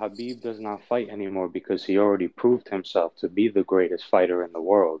 inshallah, Habib does not fight anymore because he already proved himself to be the greatest fighter in the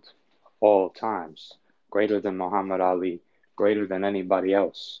world, all times, greater than Muhammad Ali, greater than anybody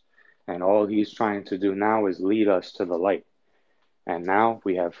else. And all he's trying to do now is lead us to the light. And now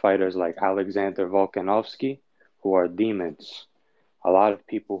we have fighters like Alexander Volkanovski, who are demons. A lot of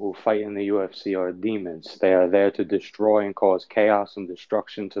people who fight in the UFC are demons. They are there to destroy and cause chaos and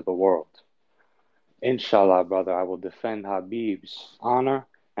destruction to the world. Inshallah, brother, I will defend Habib's honor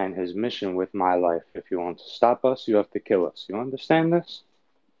and his mission with my life. If you want to stop us, you have to kill us. You understand this?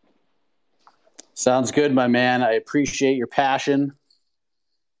 Sounds good, my man. I appreciate your passion.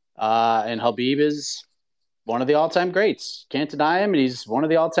 And Habib is one of the all-time greats. Can't deny him, and he's one of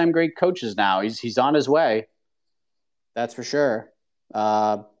the all-time great coaches now. He's on his way. That's for sure.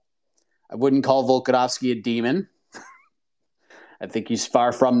 I wouldn't call Volkanovski a demon. I think he's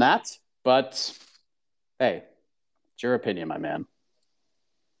far from that. But, hey, it's your opinion, my man.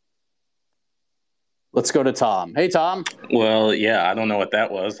 Let's go to Tom. Hey, Tom. Well, yeah, I don't know what that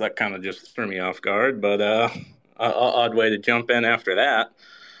was. That kind of just threw me off guard, but odd way to jump in after that.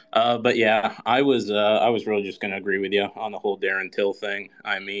 But yeah, I was really just going to agree with you on the whole Darren Till thing.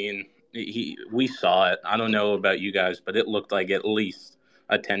 I mean, we saw it. I don't know about you guys, but it looked like at least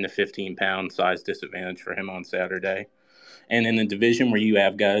a 10 to 15 pound size disadvantage for him on Saturday. And in the division where you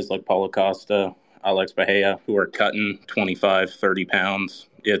have guys like Paulo Costa, Alex Bahia, who are cutting 25, 30 pounds,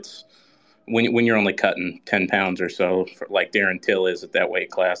 it's when you're only cutting 10 pounds or so, like Darren Till is at that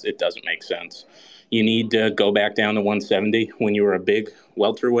weight class, it doesn't make sense. You need to go back down to 170 when you were a big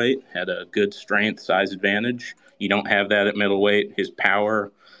welterweight, had a good strength, size advantage. You don't have that at middleweight. His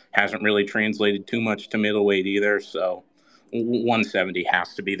power hasn't really translated too much to middleweight either, so 170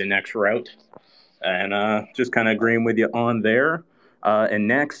 has to be the next route. And just kind of agreeing with you on there. And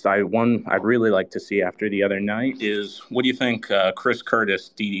next, I'd really like to see after the other night is, what do you think Chris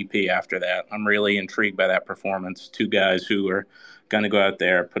Curtis, DDP, after that? I'm really intrigued by that performance. Two guys who are going to go out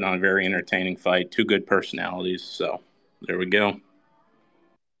there, put on a very entertaining fight, two good personalities. So there we go.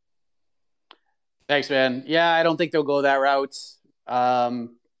 Thanks, man. Yeah, I don't think they'll go that route. I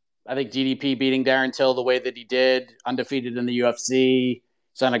think DDP beating Darren Till the way that he did, undefeated in the UFC,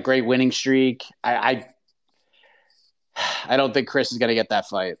 he's on a great winning streak. I don't think Chris is going to get that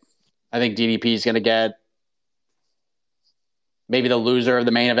fight. I think DDP is going to get maybe the loser of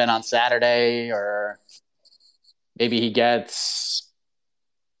the main event on Saturday, or maybe he gets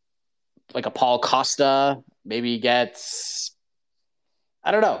like a Paul Costa. Maybe he gets,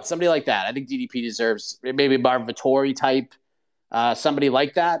 I don't know, somebody like that. I think DDP deserves maybe a Marvin Vettori type, somebody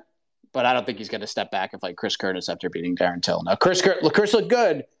like that. But I don't think he's going to step back and fight Chris Curtis after beating Darren Till. Now, Chris looked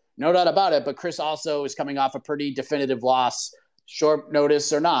good. No doubt about it, but Chris also is coming off a pretty definitive loss, short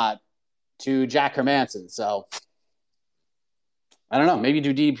notice or not, to Jack Hermanson. So, I don't know. Maybe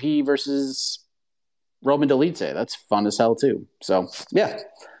do DDP versus Roman Dolidze. That's fun as hell, too. So, yeah.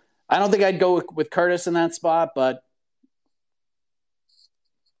 I don't think I'd go with Curtis in that spot, but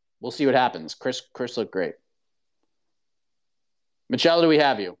we'll see what happens. Chris looked great. Michelle, do we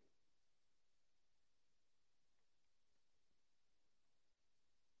have you?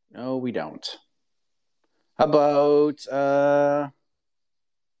 No, we don't. How about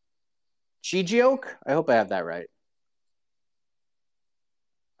Chijioke? I hope I have that right.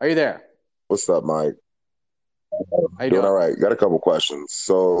 Are you there? What's up, Mike? How you doing? All right. Got a couple questions.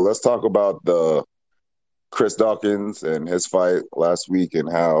 So let's talk about the Chris Dawkins and his fight last week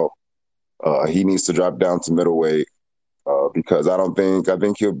and how he needs to drop down to middleweight because I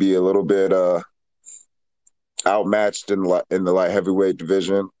think he'll be a little bit outmatched in the light heavyweight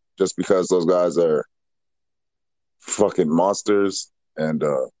division. Just because those guys are fucking monsters. And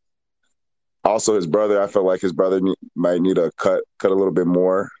also his brother, I feel like his brother might need to cut a little bit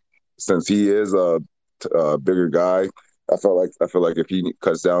more since he is a bigger guy. I feel like if he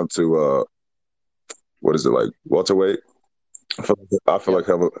cuts down to welterweight, I feel like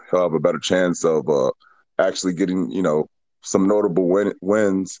he'll have a better chance of actually getting some notable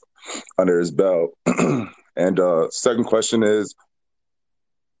wins under his belt. And second question is,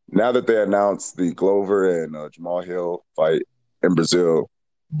 now that they announced the Glover and Jamal Hill fight in Brazil,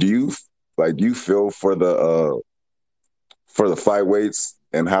 do you feel for the fight weights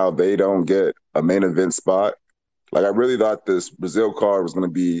and how they don't get a main event spot? Like, I really thought this Brazil card was going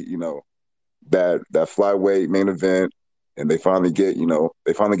to be, that flyweight main event, and they finally get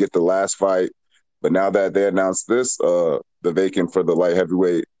the last fight. But now that they announced this, the vacant for the light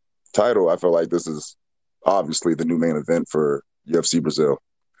heavyweight title, I feel like this is obviously the new main event for UFC Brazil.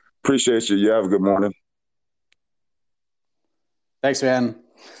 Appreciate you. You have a good morning. Thanks, man.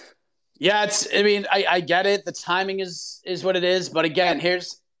 Yeah, I get it. The timing is what it is. But again,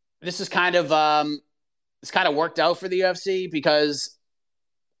 this is kind of it's kind of worked out for the UFC because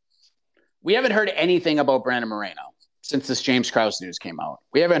we haven't heard anything about Brandon Moreno since this James Krause news came out.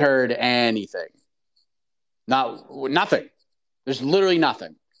 We haven't heard anything. Nothing. There's literally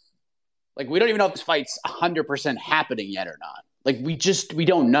nothing. Like, we don't even know if this fight's 100% happening yet or not. Like, we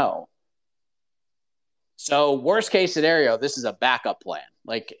don't know. So, worst case scenario, this is a backup plan.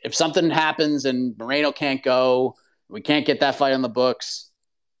 Like, if something happens and Moreno can't go, we can't get that fight on the books,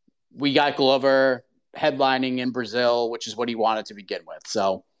 we got Glover headlining in Brazil, which is what he wanted to begin with.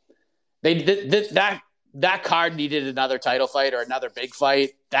 So, that card needed another title fight or another big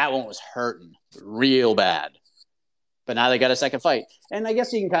fight. That one was hurting real bad. But now they got a second fight. And I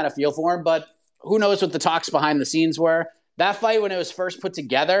guess you can kind of feel for him, but who knows what the talks behind the scenes were. That fight, when it was first put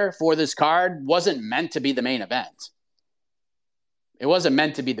together for this card, wasn't meant to be the main event. It wasn't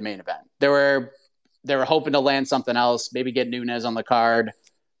meant to be the main event. They were hoping to land something else, maybe get Nunes on the card.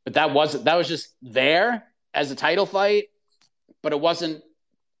 But that was just there as a title fight, but it wasn't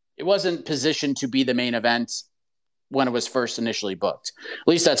positioned to be the main event when it was first initially booked. At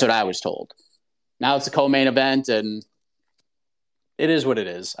least that's what I was told. Now it's a co-main event, and it is what it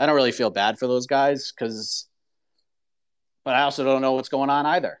is. I don't really feel bad for those guys, but I also don't know what's going on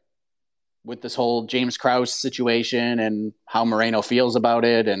either with this whole James Krause situation and how Moreno feels about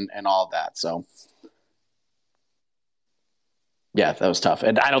it and all of that. So, yeah, that was tough.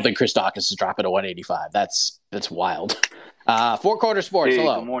 And I don't think Chris Daukaus is dropping to 185. That's wild. Four Quarter Sports,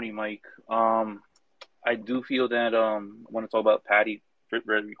 hello. Good morning, Mike. I do feel that I want to talk about Paddy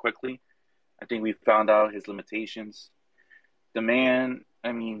very quickly. I think we found out his limitations. The man,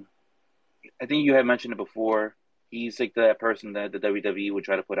 I mean, I think you had mentioned it before. He's like that person that the WWE would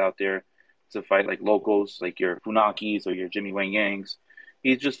try to put out there to fight like locals, like your Funakis or your Jimmy Wang Yangs.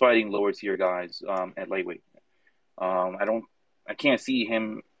 He's just fighting lower tier guys at lightweight. I can't see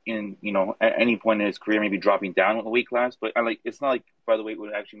him in, at any point in his career maybe dropping down a weight class, but it's not like featherweight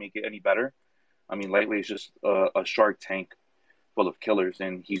would actually make it any better. I mean, lightweight is just a shark tank full of killers,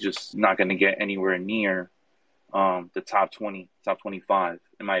 and he's just not going to get anywhere near the top 20, top 25,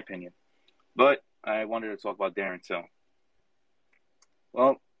 in my opinion. But I wanted to talk about Darren Till.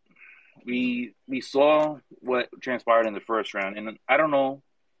 Well, we saw what transpired in the first round, and I don't know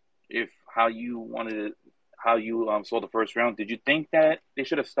how you saw the first round. Did you think that they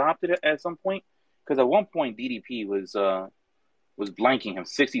should have stopped it at some point? Because at one point DDP was blanking him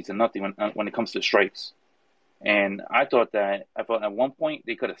 60-0 when it comes to strikes. And I thought at one point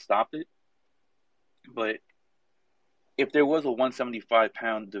they could have stopped it. But if there was a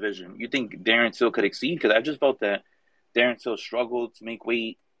 175-pound division, you think Darren Till could exceed? Because I just felt that Darren Till struggled to make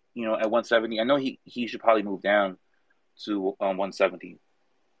weight, at 170. I know he should probably move down to 170.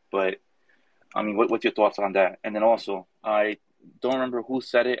 But, I mean, what's your thoughts on that? And then also, I don't remember who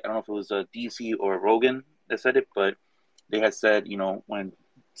said it. I don't know if it was DC or Rogan that said it, but they had said, when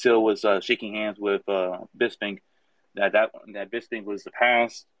Till was shaking hands with Bisping, that Bisping was the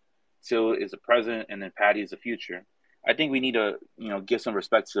past, Till is the present, and then Paddy is the future. I think we need to, give some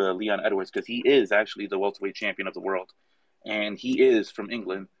respect to Leon Edwards, because he is actually the welterweight champion of the world, and he is from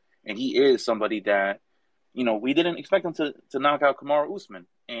England, and he is somebody that, we didn't expect him to knock out Kamaru Usman.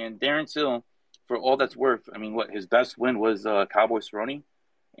 And Darren Till, for all that's worth, I mean, his best win was Cowboy Cerrone,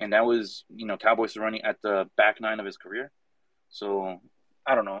 and that was, Cowboy Cerrone at the back nine of his career. So,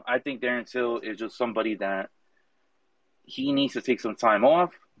 I don't know. I think Darren Till is just somebody that he needs to take some time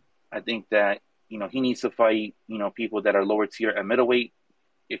off. I think that, he needs to fight, people that are lower tier at middleweight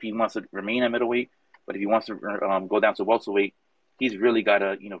if he wants to remain at middleweight. But if he wants to go down to welterweight, he's really got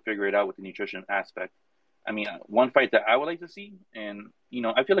to, figure it out with the nutrition aspect. I mean, one fight that I would like to see, and,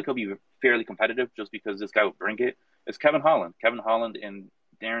 I feel like he'll be fairly competitive just because this guy will bring it, is Kevin Holland. Kevin Holland and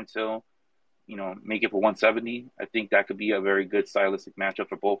Darren Till, make it for 170. I think that could be a very good stylistic matchup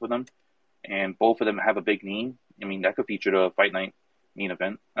for both of them. And both of them have a big name. I mean, that could feature the Fight Night main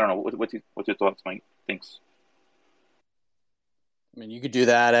event. I don't know. What's your thoughts, Mike? Thanks. I mean, you could do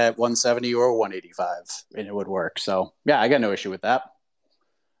that at 170 or 185, and it would work. So, yeah, I got no issue with that.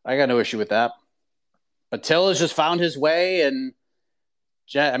 But Till has just found his way, and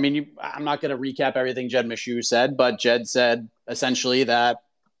Jed, I mean, I'm not going to recap everything Jed Meshew said, but Jed said essentially that,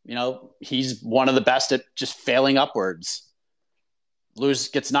 he's one of the best at just failing upwards.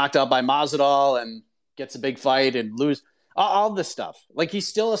 Gets knocked out by Masvidal and gets a big fight and lose all this stuff. Like, he's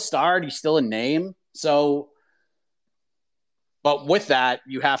still a star, he's still a name. So, but with that,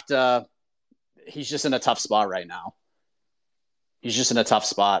 he's just in a tough spot right now. He's just in a tough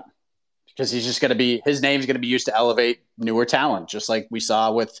spot because his name's going to be used to elevate newer talent, just like we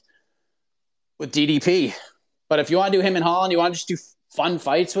saw with with DDP. But if you want to do him and Holland, you want to just do fun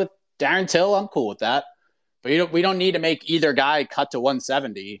fights with Darren Till, I'm cool with that. But we don't need to make either guy cut to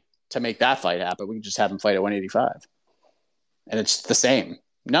 170 to make that fight happen. We can just have him fight at 185. And it's the same.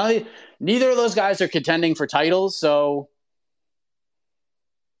 Neither of those guys are contending for titles, so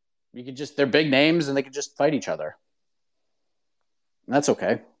you could they're big names and they could just fight each other. And that's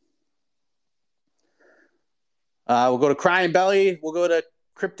okay. We'll go to Crying Belly. We'll go to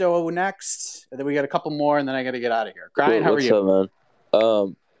Crypto next. And then we got a couple more, and then I got to get out of here. Crying, how are you? What's up,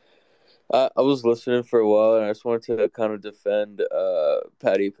 man? I was listening for a while, and I just wanted to kind of defend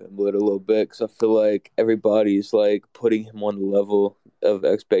Paddy Pimblett a little bit because I feel like everybody's like putting him on the level of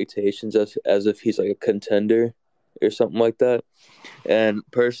expectations as if he's like a contender or something like that. And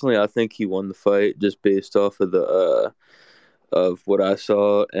personally, I think he won the fight just based off of the of what I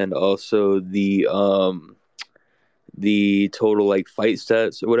saw, and also the total like fight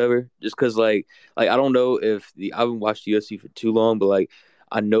stats or whatever. Just because like I don't know if I haven't watched the UFC for too long, but like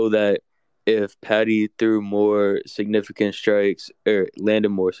I know that if Paddy threw more significant strikes or landed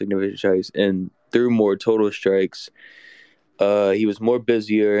more significant strikes and threw more total strikes, he was more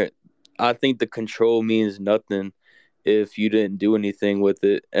busier. I think the control means nothing if you didn't do anything with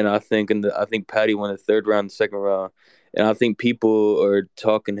it. And I think Paddy won the third round, the second round. And I think people are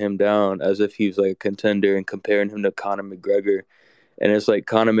talking him down as if he was like a contender and comparing him to Conor McGregor. And it's like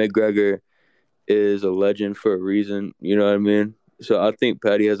Conor McGregor is a legend for a reason. You know what I mean? So I think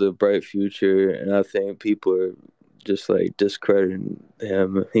Paddy has a bright future, and I think people are just like discrediting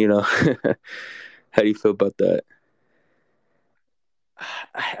him, you know. How do you feel about that?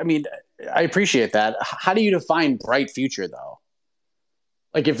 I mean, I appreciate that. How do you define bright future, though?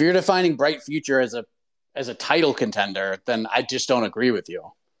 Like, if you're defining bright future as a title contender, then I just don't agree with you.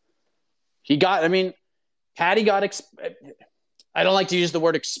 Paddy got, I don't like to use the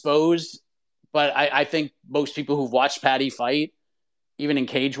word exposed, but I think most people who've watched Paddy fight, even in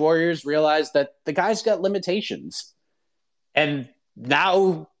Cage Warriors, realize that the guy's got limitations. And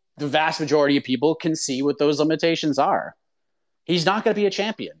now the vast majority of people can see what those limitations are. He's not going to be a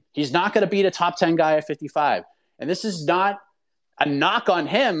champion. He's not going to beat a top 10 guy at 55. And this is not a knock on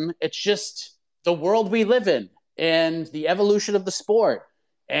him. It's just the world we live in and the evolution of the sport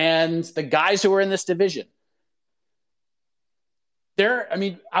and the guys who are in this division.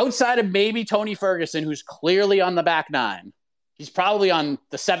 Outside of maybe Tony Ferguson, who's clearly on the back nine, he's probably on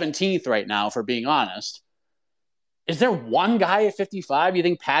the 17th right now, for being honest. Is there one guy at 55 you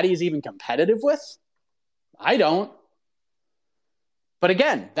think Paddy is even competitive with? I don't. But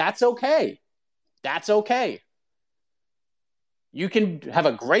again, that's okay. That's okay. You can have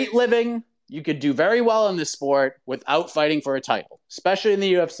a great living. You could do very well in this sport without fighting for a title, especially in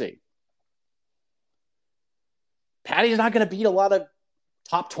the UFC. Paddy's not going to beat a lot of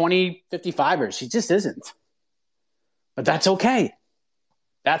top 20 55ers. He just isn't. But that's okay.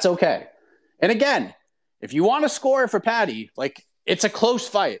 That's okay. And again, if you want to score for Paddy, like, it's a close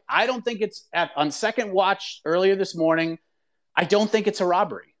fight. I don't think it's on second watch earlier this morning. I don't think it's a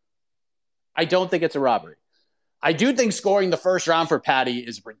robbery. I don't think it's a robbery. I do think scoring the first round for Paddy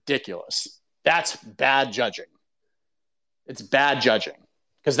is ridiculous. That's bad judging. It's bad judging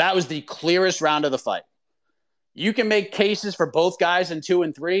because that was the clearest round of the fight. You can make cases for both guys in 2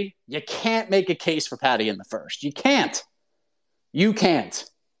 and 3. You can't make a case for Paddy in the first. You can't. You can't.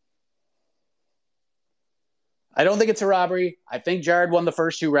 I don't think it's a robbery. I think Jared won the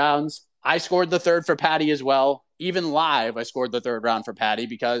first 2 rounds. I scored the third for Paddy as well. Even live, I scored the third round for Paddy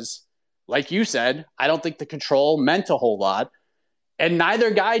because, like you said, I don't think the control meant a whole lot. And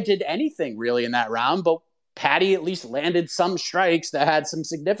neither guy did anything really in that round, but Paddy at least landed some strikes that had some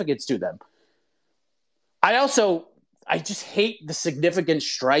significance to them. I just hate the significant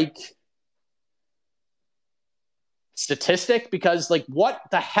strike statistic because, like, what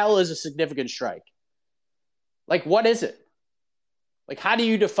the hell is a significant strike? Like, what is it? Like, how do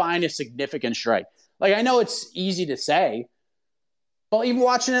you define a significant strike? Like, I know it's easy to say, but even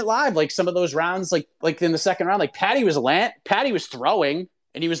watching it live, like some of those rounds, like in the second round, like Paddy was throwing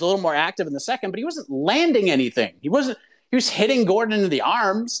and he was a little more active in the second, but he wasn't landing anything. He was hitting Gordon into the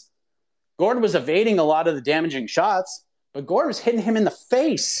arms. Gordon was evading a lot of the damaging shots, but Gordon was hitting him in the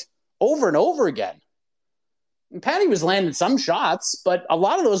face over and over again. And Paddy was landing some shots, but a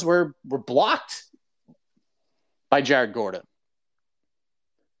lot of those were blocked by Jared Gordon.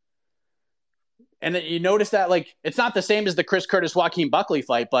 And then you notice that, like, it's not the same as the Chris Curtis-Joaquin Buckley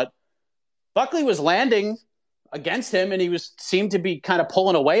fight, but Buckley was landing against him and he seemed to be kind of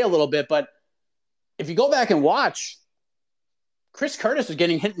pulling away a little bit. But if you go back and watch, Chris Curtis was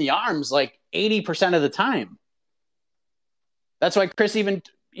getting hit in the arms like 80% of the time. That's why Chris even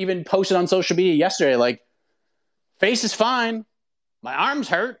even posted on social media yesterday, like, face is fine. My arms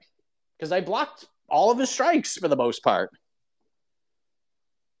hurt because I blocked all of his strikes for the most part.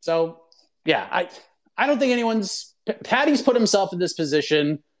 So, yeah, I don't think Paddy's put himself in this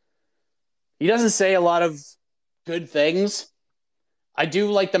position. He doesn't say a lot of good things. I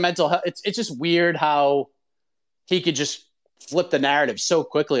do like the mental health. It's just weird how he could just flip the narrative so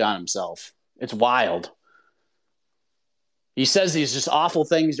quickly on himself. It's wild. He says these just awful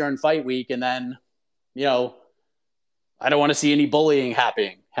things during fight week, and then, I don't want to see any bullying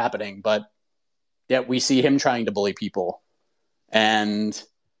happening, but yet we see him trying to bully people and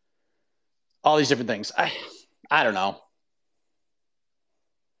all these different things. I don't know.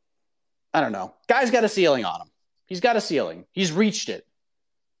 Guy's got a ceiling on him. He's got a ceiling. He's reached it,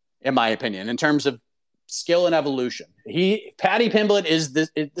 in my opinion, in terms of skill and evolution. Paddy Pimblett is this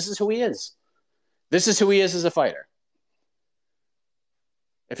is who he is. This is who he is as a fighter.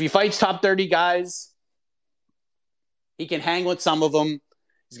 If he fights top 30 guys, he can hang with some of them.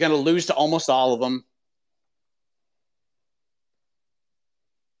 He's going to lose to almost all of them.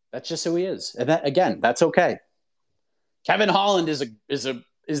 That's just who he is. And that's okay. Kevin Holland is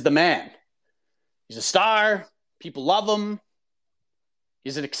the man. He's a star. People love him.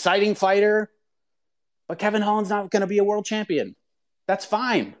 He's an exciting fighter. But Kevin Holland's not going to be a world champion. That's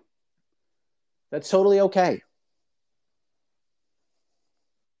fine. That's totally okay.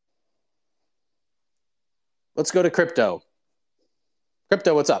 Let's go to Crypto.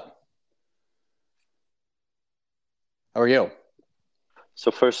 Crypto, what's up? How are you? So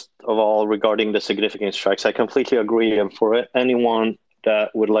first of all, regarding the significant strikes, I completely agree. And for anyone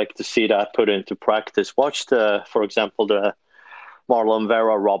that would like to see that put into practice, watch for example, the Marlon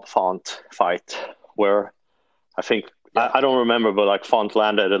Vera Rob Font fight, where I think I don't remember, but like Font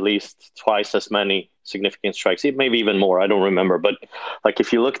landed at least twice as many significant strikes, maybe even more. I don't remember, but like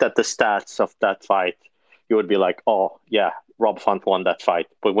if you looked at the stats of that fight, you would be like, oh yeah, Rob Font won that fight.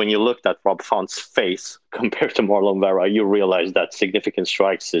 But when you looked at Rob Font's face compared to Marlon Vera, you realize that significant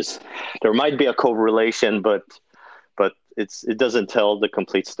strikes there might be a correlation, but it doesn't tell the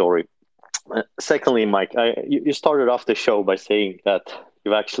complete story. Secondly, Mike, you started off the show by saying that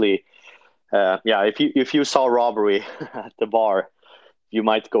you've actually, if you saw robbery at the bar, you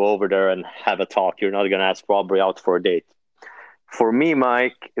might go over there and have a talk. You're not going to ask robbery out for a date. For me,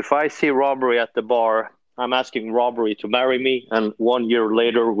 Mike, if I see robbery at the bar, I'm asking robbery to marry me, and 1 year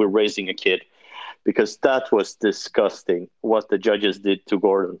later, we're raising a kid. Because that was disgusting, what the judges did to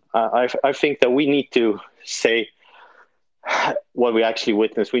Gordon. I think that we need to say what we actually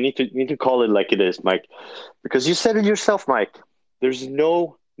witnessed. We need to call it like it is, Mike. Because you said it yourself, Mike. There's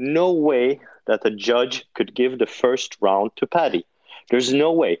no way that a judge could give the first round to Paddy. There's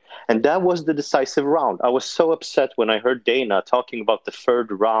no way. And that was the decisive round. I was so upset when I heard Dana talking about the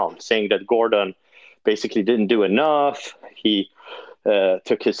third round, saying that Gordon basically didn't do enough. He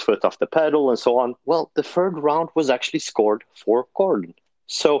took his foot off the pedal and so on. Well, the third round was actually scored for Gordon.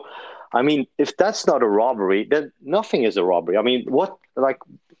 So, I mean, if that's not a robbery, then nothing is a robbery. I mean,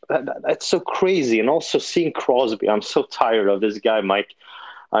 that's so crazy. And also seeing Crosby, I'm so tired of this guy, Mike.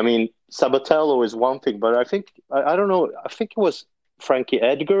 I mean, Sabatello is one thing, but I think it was Frankie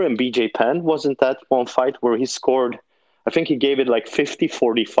Edgar and BJ Penn. Wasn't that one fight where he scored, I think he gave it like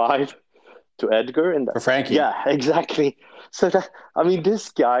 50-45 to Edgar. And for Frankie. Yeah, exactly. So this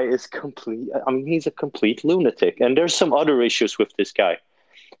guy is he's a complete lunatic. And there's some other issues with this guy,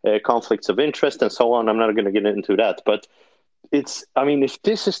 conflicts of interest and so on. I'm not going to get into that, but if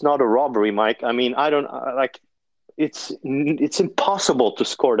this is not a robbery, Mike, it's impossible to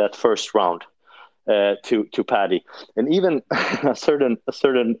score that first round to Paddy. And even a certain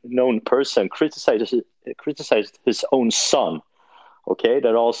known person criticized his own son, okay,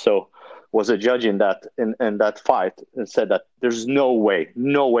 that also was a judge in that fight, and said that there's no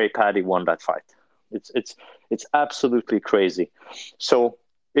way Paddy won that fight. It's absolutely crazy. So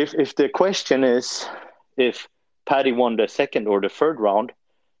if the question is if Paddy won the second or the third round,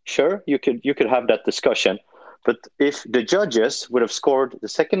 sure, you could have that discussion. But if the judges would have scored the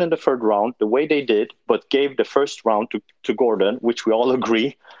second and the third round the way they did, but gave the first round to Gordon, which we all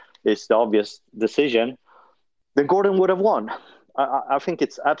agree is the obvious decision, then Gordon would have won. I think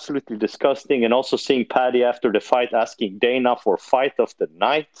it's absolutely disgusting. And also seeing Paddy after the fight asking Dana for fight of the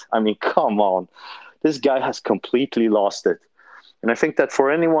night. I mean, come on. This guy has completely lost it. And I think that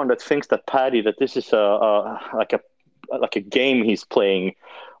for anyone that thinks that Paddy, that this is like a game he's playing,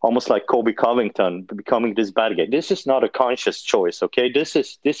 almost like Kobe Covington becoming this bad guy. This is not a conscious choice, okay? This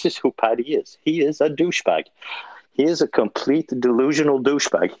is who Paddy is. He is a douchebag. He is a complete delusional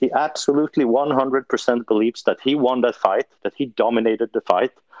douchebag. He absolutely 100% believes that he won that fight, that he dominated the fight,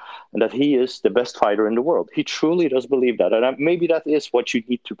 and that he is the best fighter in the world. He truly does believe that. And maybe that is what you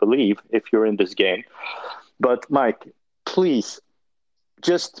need to believe if you're in this game. But, Mike, please,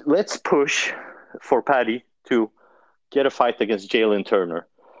 just let's push for Paddy to get a fight against Jalen Turner.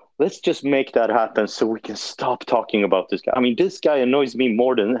 Let's just make that happen so we can stop talking about this guy. I mean, this guy annoys me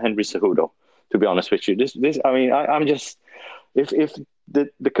more than Henry Cejudo, to be honest with you. I'm just, if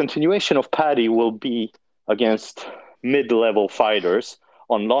the continuation of Paddy will be against mid-level fighters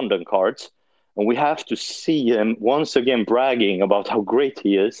on London cards, and we have to see him once again bragging about how great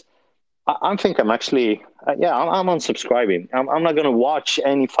he is, I think I'm actually, I'm unsubscribing. I'm not going to watch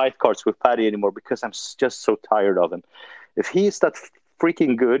any fight cards with Paddy anymore because I'm just so tired of him. If he is that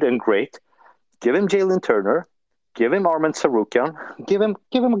freaking good and great, give him Jalen Turner, give him Arman Tsarukyan, give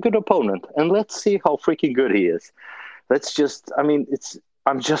him a good opponent, and let's see how freaking good he is.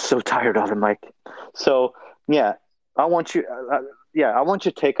 I'm just so tired of him, Mike. So yeah, I want your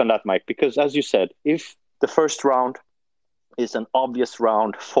take on that, Mike, because as you said, if the first round is an obvious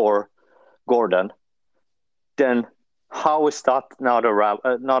round for Gordon, then how is that not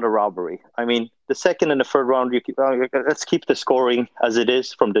a robbery? I mean, the second and the third round, let's keep the scoring as it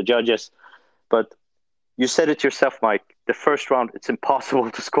is from the judges. But you said it yourself, Mike. The first round, it's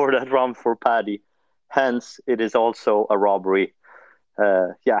impossible to score that round for Paddy. Hence, it is also a robbery.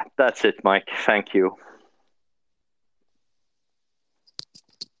 That's it, Mike. Thank you.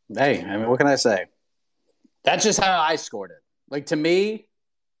 Hey, I mean, what can I say? That's just how I scored it. Like, to me,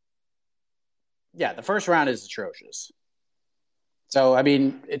 yeah, the first round is atrocious. So, I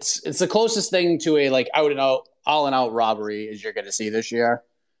mean, it's the closest thing to a, like, all-and-out robbery as you're going to see this year.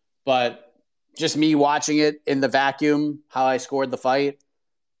 But just me watching it in the vacuum, how I scored the fight,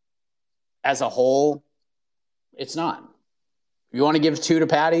 as a whole, it's not. If you want to give 2 to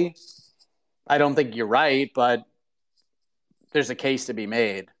Paddy, I don't think you're right, but there's a case to be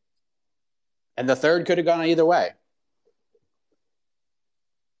made. And the third could have gone either way.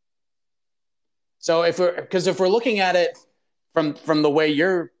 So if we're looking at it from the way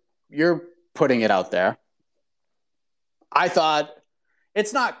you're putting it out there, I thought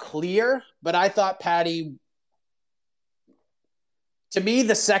it's not clear, but I thought Paddy, to me,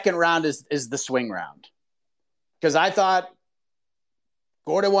 the second round is the swing round. Because I thought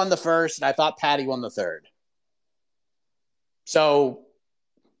Gordon won the first, and I thought Paddy won the third. So,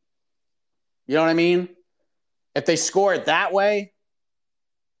 you know what I mean? If they score it that way,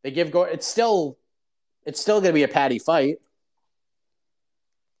 they give Gordon, it's still going to be a Paddy fight.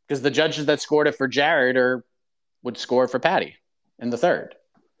 Because the judges that scored it for Jared would score for Paddy in the third.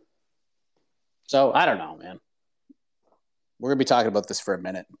 So, I don't know, man. We're going to be talking about this for a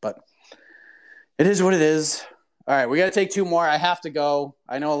minute, but it is what it is. All right, we got to take 2 more. I have to go.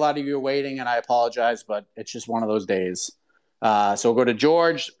 I know a lot of you are waiting, and I apologize, but it's just one of those days. So we'll go to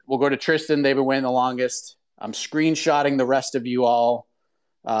George. We'll go to Tristan. They've been waiting the longest. I'm screenshotting the rest of you all,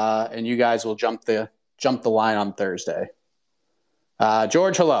 and you guys will jump the line on Thursday.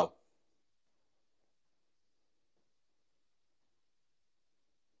 George, hello.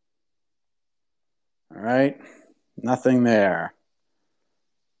 All right. Nothing there.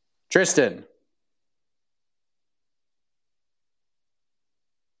 Tristan.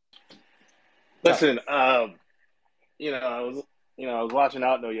 Listen, I was watching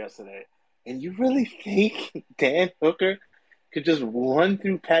Outno yesterday, and you really think Dan Hooker could just run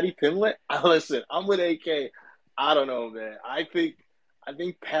through Paddy Pimblett? Listen, I'm with AK. I don't know, man. I think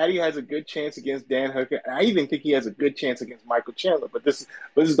Paddy has a good chance against Dan Hooker, and I even think he has a good chance against Michael Chandler. But this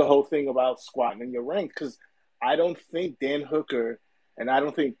is the whole thing about squatting in your rank, because I don't think Dan Hooker and I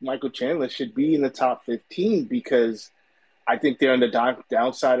don't think Michael Chandler should be in the top 15 because I think they're on the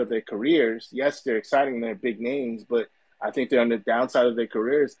downside of their careers. Yes, they're exciting and they're big names, but I think they're on the downside of their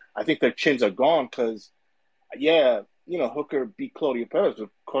careers. I think their chins are gone because, Hooker beat Claudio Perez, but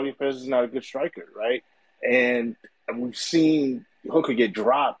Claudio Perez is not a good striker, right? And we've seen Hooker get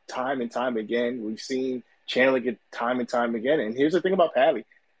dropped time and time again. We've seen Chandler get time and time again. And here's the thing about Paddy.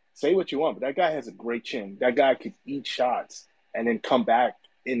 Say what you want, but that guy has a great chin. That guy could eat shots and then come back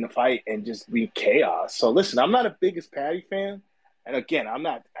in the fight and just be chaos. So listen, I'm not a biggest Paddy fan. And again, I'm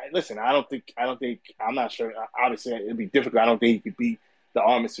not sure. Obviously, it'd be difficult. I don't think he could beat the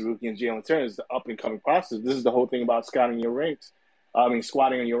Arman Tsarukyan and Jalen Turner as the up-and-coming process. This is the whole thing about squatting on your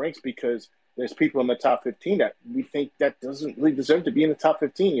ranks, because there's people in the top 15 that we think that doesn't really deserve to be in the top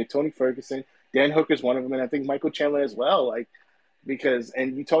 15. You're Tony Ferguson, Dan Hooker's one of them, and I think Michael Chandler as well. And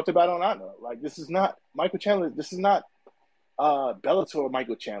you talked about it on Otno. This is not Michael Chandler. This is not Bellator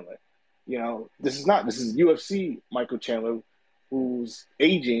Michael Chandler. This is UFC Michael Chandler who's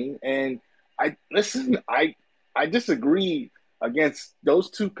aging. And I disagree against those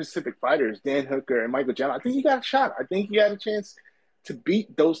two Pacific fighters, Dan Hooker and Michael Chandler. I think he got a shot. I think he had a chance to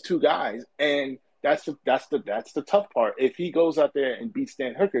beat those two guys. And that's the tough part. If he goes out there and beats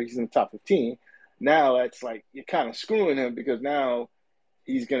Dan Hooker, he's in the top 15. Now that's like you're kind of screwing him because now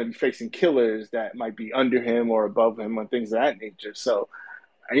he's going to be facing killers that might be under him or above him and things of that nature. So,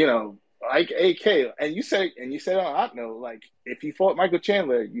 like AK, and you said on Hot Note, like if he fought Michael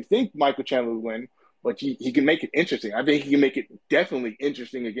Chandler, you think Michael Chandler would win, but he can make it interesting. I think he can make it definitely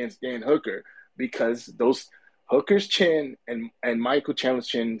interesting against Dan Hooker because those Hooker's chin and Michael Chandler's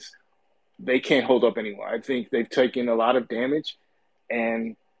chins, they can't hold up anymore. I think they've taken a lot of damage,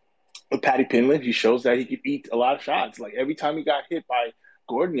 and with Paddy Pimblett, he shows that he could eat a lot of shots. Like every time he got hit by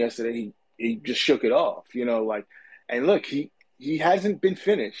Gordon yesterday, he just shook it off, and look, he hasn't been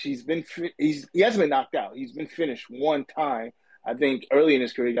finished. He hasn't been knocked out. He's been finished one time. I think early in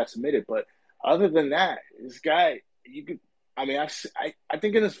his career he got submitted, but other than that, this guy, I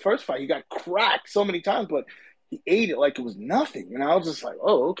think in his first fight he got cracked so many times, but he ate it like it was nothing. And I was just like,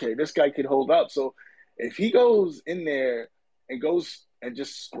 oh, okay, this guy could hold up. So if he goes in there and goes and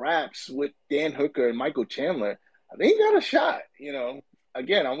just scraps with Dan Hooker and Michael Chandler, I think he got a shot.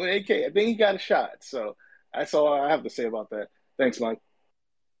 Again, I'm with AK. I think he got a shot. So that's all I have to say about that. Thanks, Mike.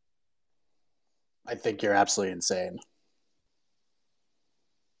 I think you're absolutely insane.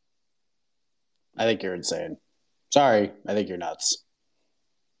 I think you're insane. Sorry, I think you're nuts.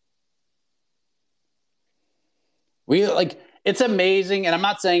 It's amazing, and I'm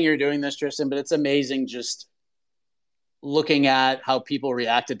not saying you're doing this, Tristan, but it's amazing just looking at how people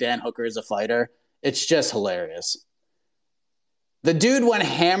react to Dan Hooker as a fighter. It's just hilarious. The dude went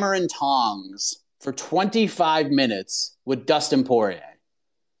hammer and tongs for 25 minutes with Dustin Poirier.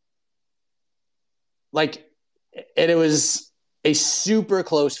 And it was a super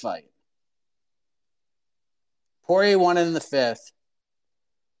close fight. Poirier won it in the 5th.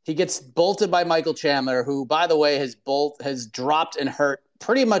 He gets bolted by Michael Chandler, who, by the way, has dropped and hurt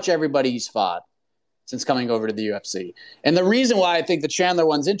pretty much everybody he's fought since coming over to the UFC. And the reason why I think the Chandler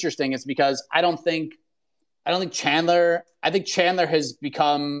one's interesting is because I think Chandler has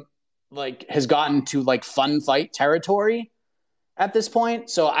become has gotten to fun fight territory at this point.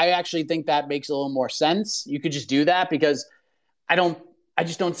 So I actually think that makes a little more sense. You could just do that because I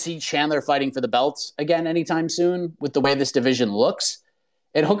just don't see Chandler fighting for the belts again anytime soon with the way this division looks.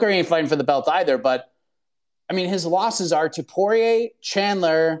 And Hooker ain't fighting for the belt either, but his losses are to Poirier,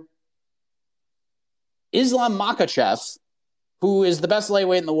 Chandler, Islam Makhachev, who is the best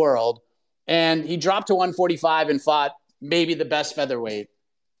lightweight in the world, and he dropped to 145 and fought maybe the best featherweight,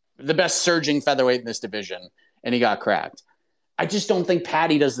 the best surging featherweight in this division, and he got cracked. I just don't think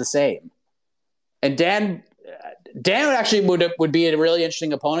Paddy does the same. And Dan actually would be a really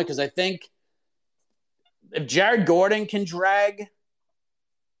interesting opponent because I think if Jared Gordon can drag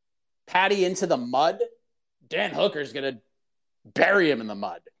Paddy into the mud, Dan Hooker's going to bury him in the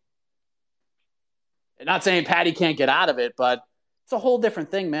mud. And not saying Paddy can't get out of it, but it's a whole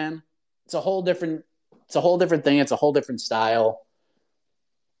different thing, man. It's a whole different thing. It's a whole different style.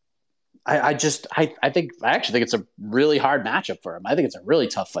 I actually think it's a really hard matchup for him. I think it's a really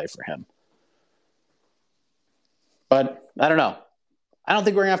tough fight for him. But I don't know. I don't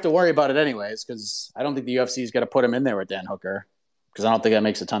think we're going to have to worry about it anyways because I don't think the UFC is going to put him in there with Dan Hooker because I don't think that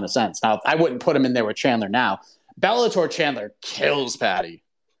makes a ton of sense. Now, I wouldn't put him in there with Chandler now. Bellator Chandler kills Paddy.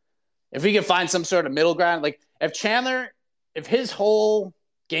 If we can find some sort of middle ground, if his whole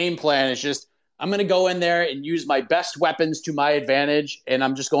game plan is just, I'm going to go in there and use my best weapons to my advantage, and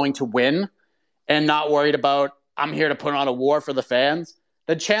I'm just going to win and not worried about I'm here to put on a war for the fans,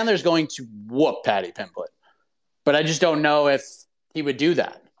 then Chandler's going to whoop Paddy Pimblett. But I just don't know if he would do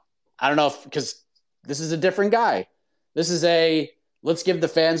that. I don't know because this is a different guy. This is a let's give the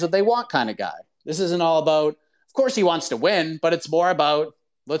fans what they want kind of guy. This isn't all about, of course he wants to win, but it's more about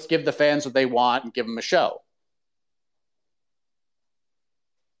let's give the fans what they want and give them a show.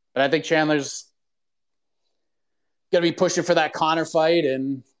 But I think Chandler's going to be pushing for that Conor fight,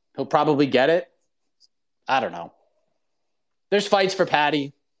 and he'll probably get it. I don't know. There's fights for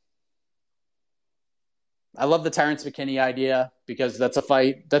Paddy. I love the Terrence McKinney idea because that's a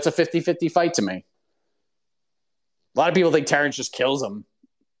fight. That's a 50-50 fight to me. A lot of people think Terrence just kills him,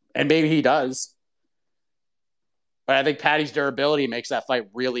 and maybe he does. But I think Paddy's durability makes that fight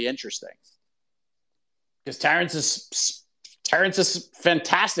really interesting. Because Terrence is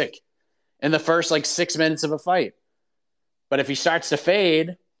fantastic in the first 6 minutes of a fight. But if he starts to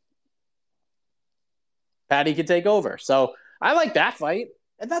fade, Paddy can take over. So I like that fight.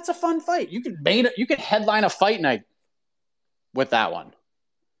 And that's a fun fight. You could headline a fight night with that one.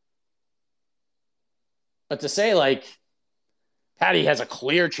 But to say, like, Paddy has a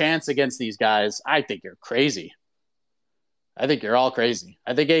clear chance against these guys, I think you're crazy. I think you're all crazy.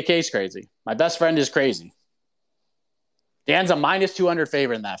 I think AK's crazy. My best friend is crazy. Dan's a minus 200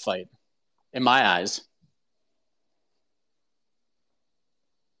 favorite in that fight, in my eyes.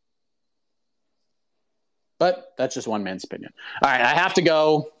 But that's just one man's opinion. All right, I have to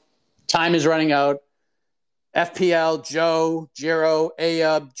go. Time is running out. FPL, Joe, Giro,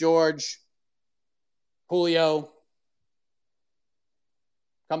 Ayub, George, Julio.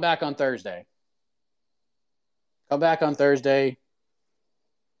 Come back on Thursday. I'm going to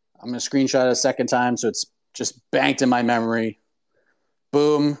screenshot it a second time so it's just banked in my memory.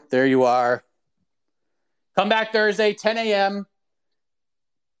 Boom, there you are. Come back Thursday, 10 a.m.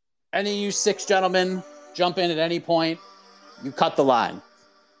 Any of you 6 gentlemen, jump in at any point. You cut the line.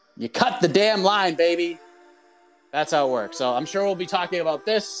 You cut the damn line, baby. That's how it works. So I'm sure we'll be talking about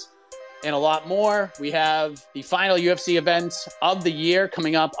this and a lot more. We have the final UFC event of the year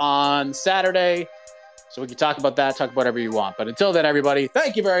coming up on Saturday. So we can talk about that, talk about whatever you want. But until then, everybody,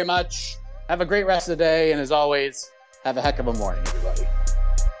 thank you very much. Have a great rest of the day. And as always, have a heck of a morning, everybody.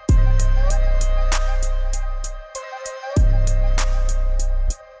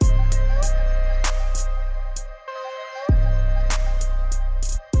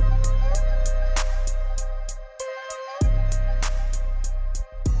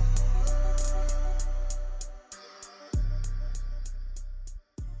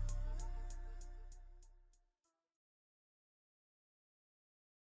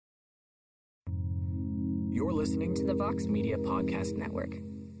 You're listening to the Vox Media Podcast Network.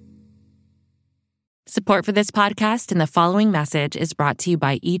 Support for this podcast and the following message is brought to you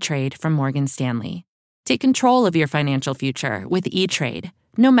by E-Trade from Morgan Stanley. Take control of your financial future with E-Trade.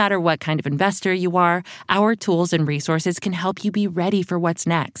 No matter what kind of investor you are, our tools and resources can help you be ready for what's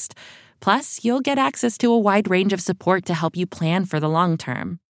next. Plus, you'll get access to a wide range of support to help you plan for the long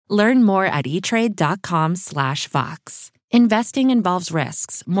term. Learn more at etrade.com/Vox. Investing involves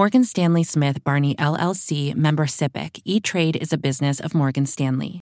risks. Morgan Stanley Smith Barney LLC, member SIPC. E-Trade is a business of Morgan Stanley.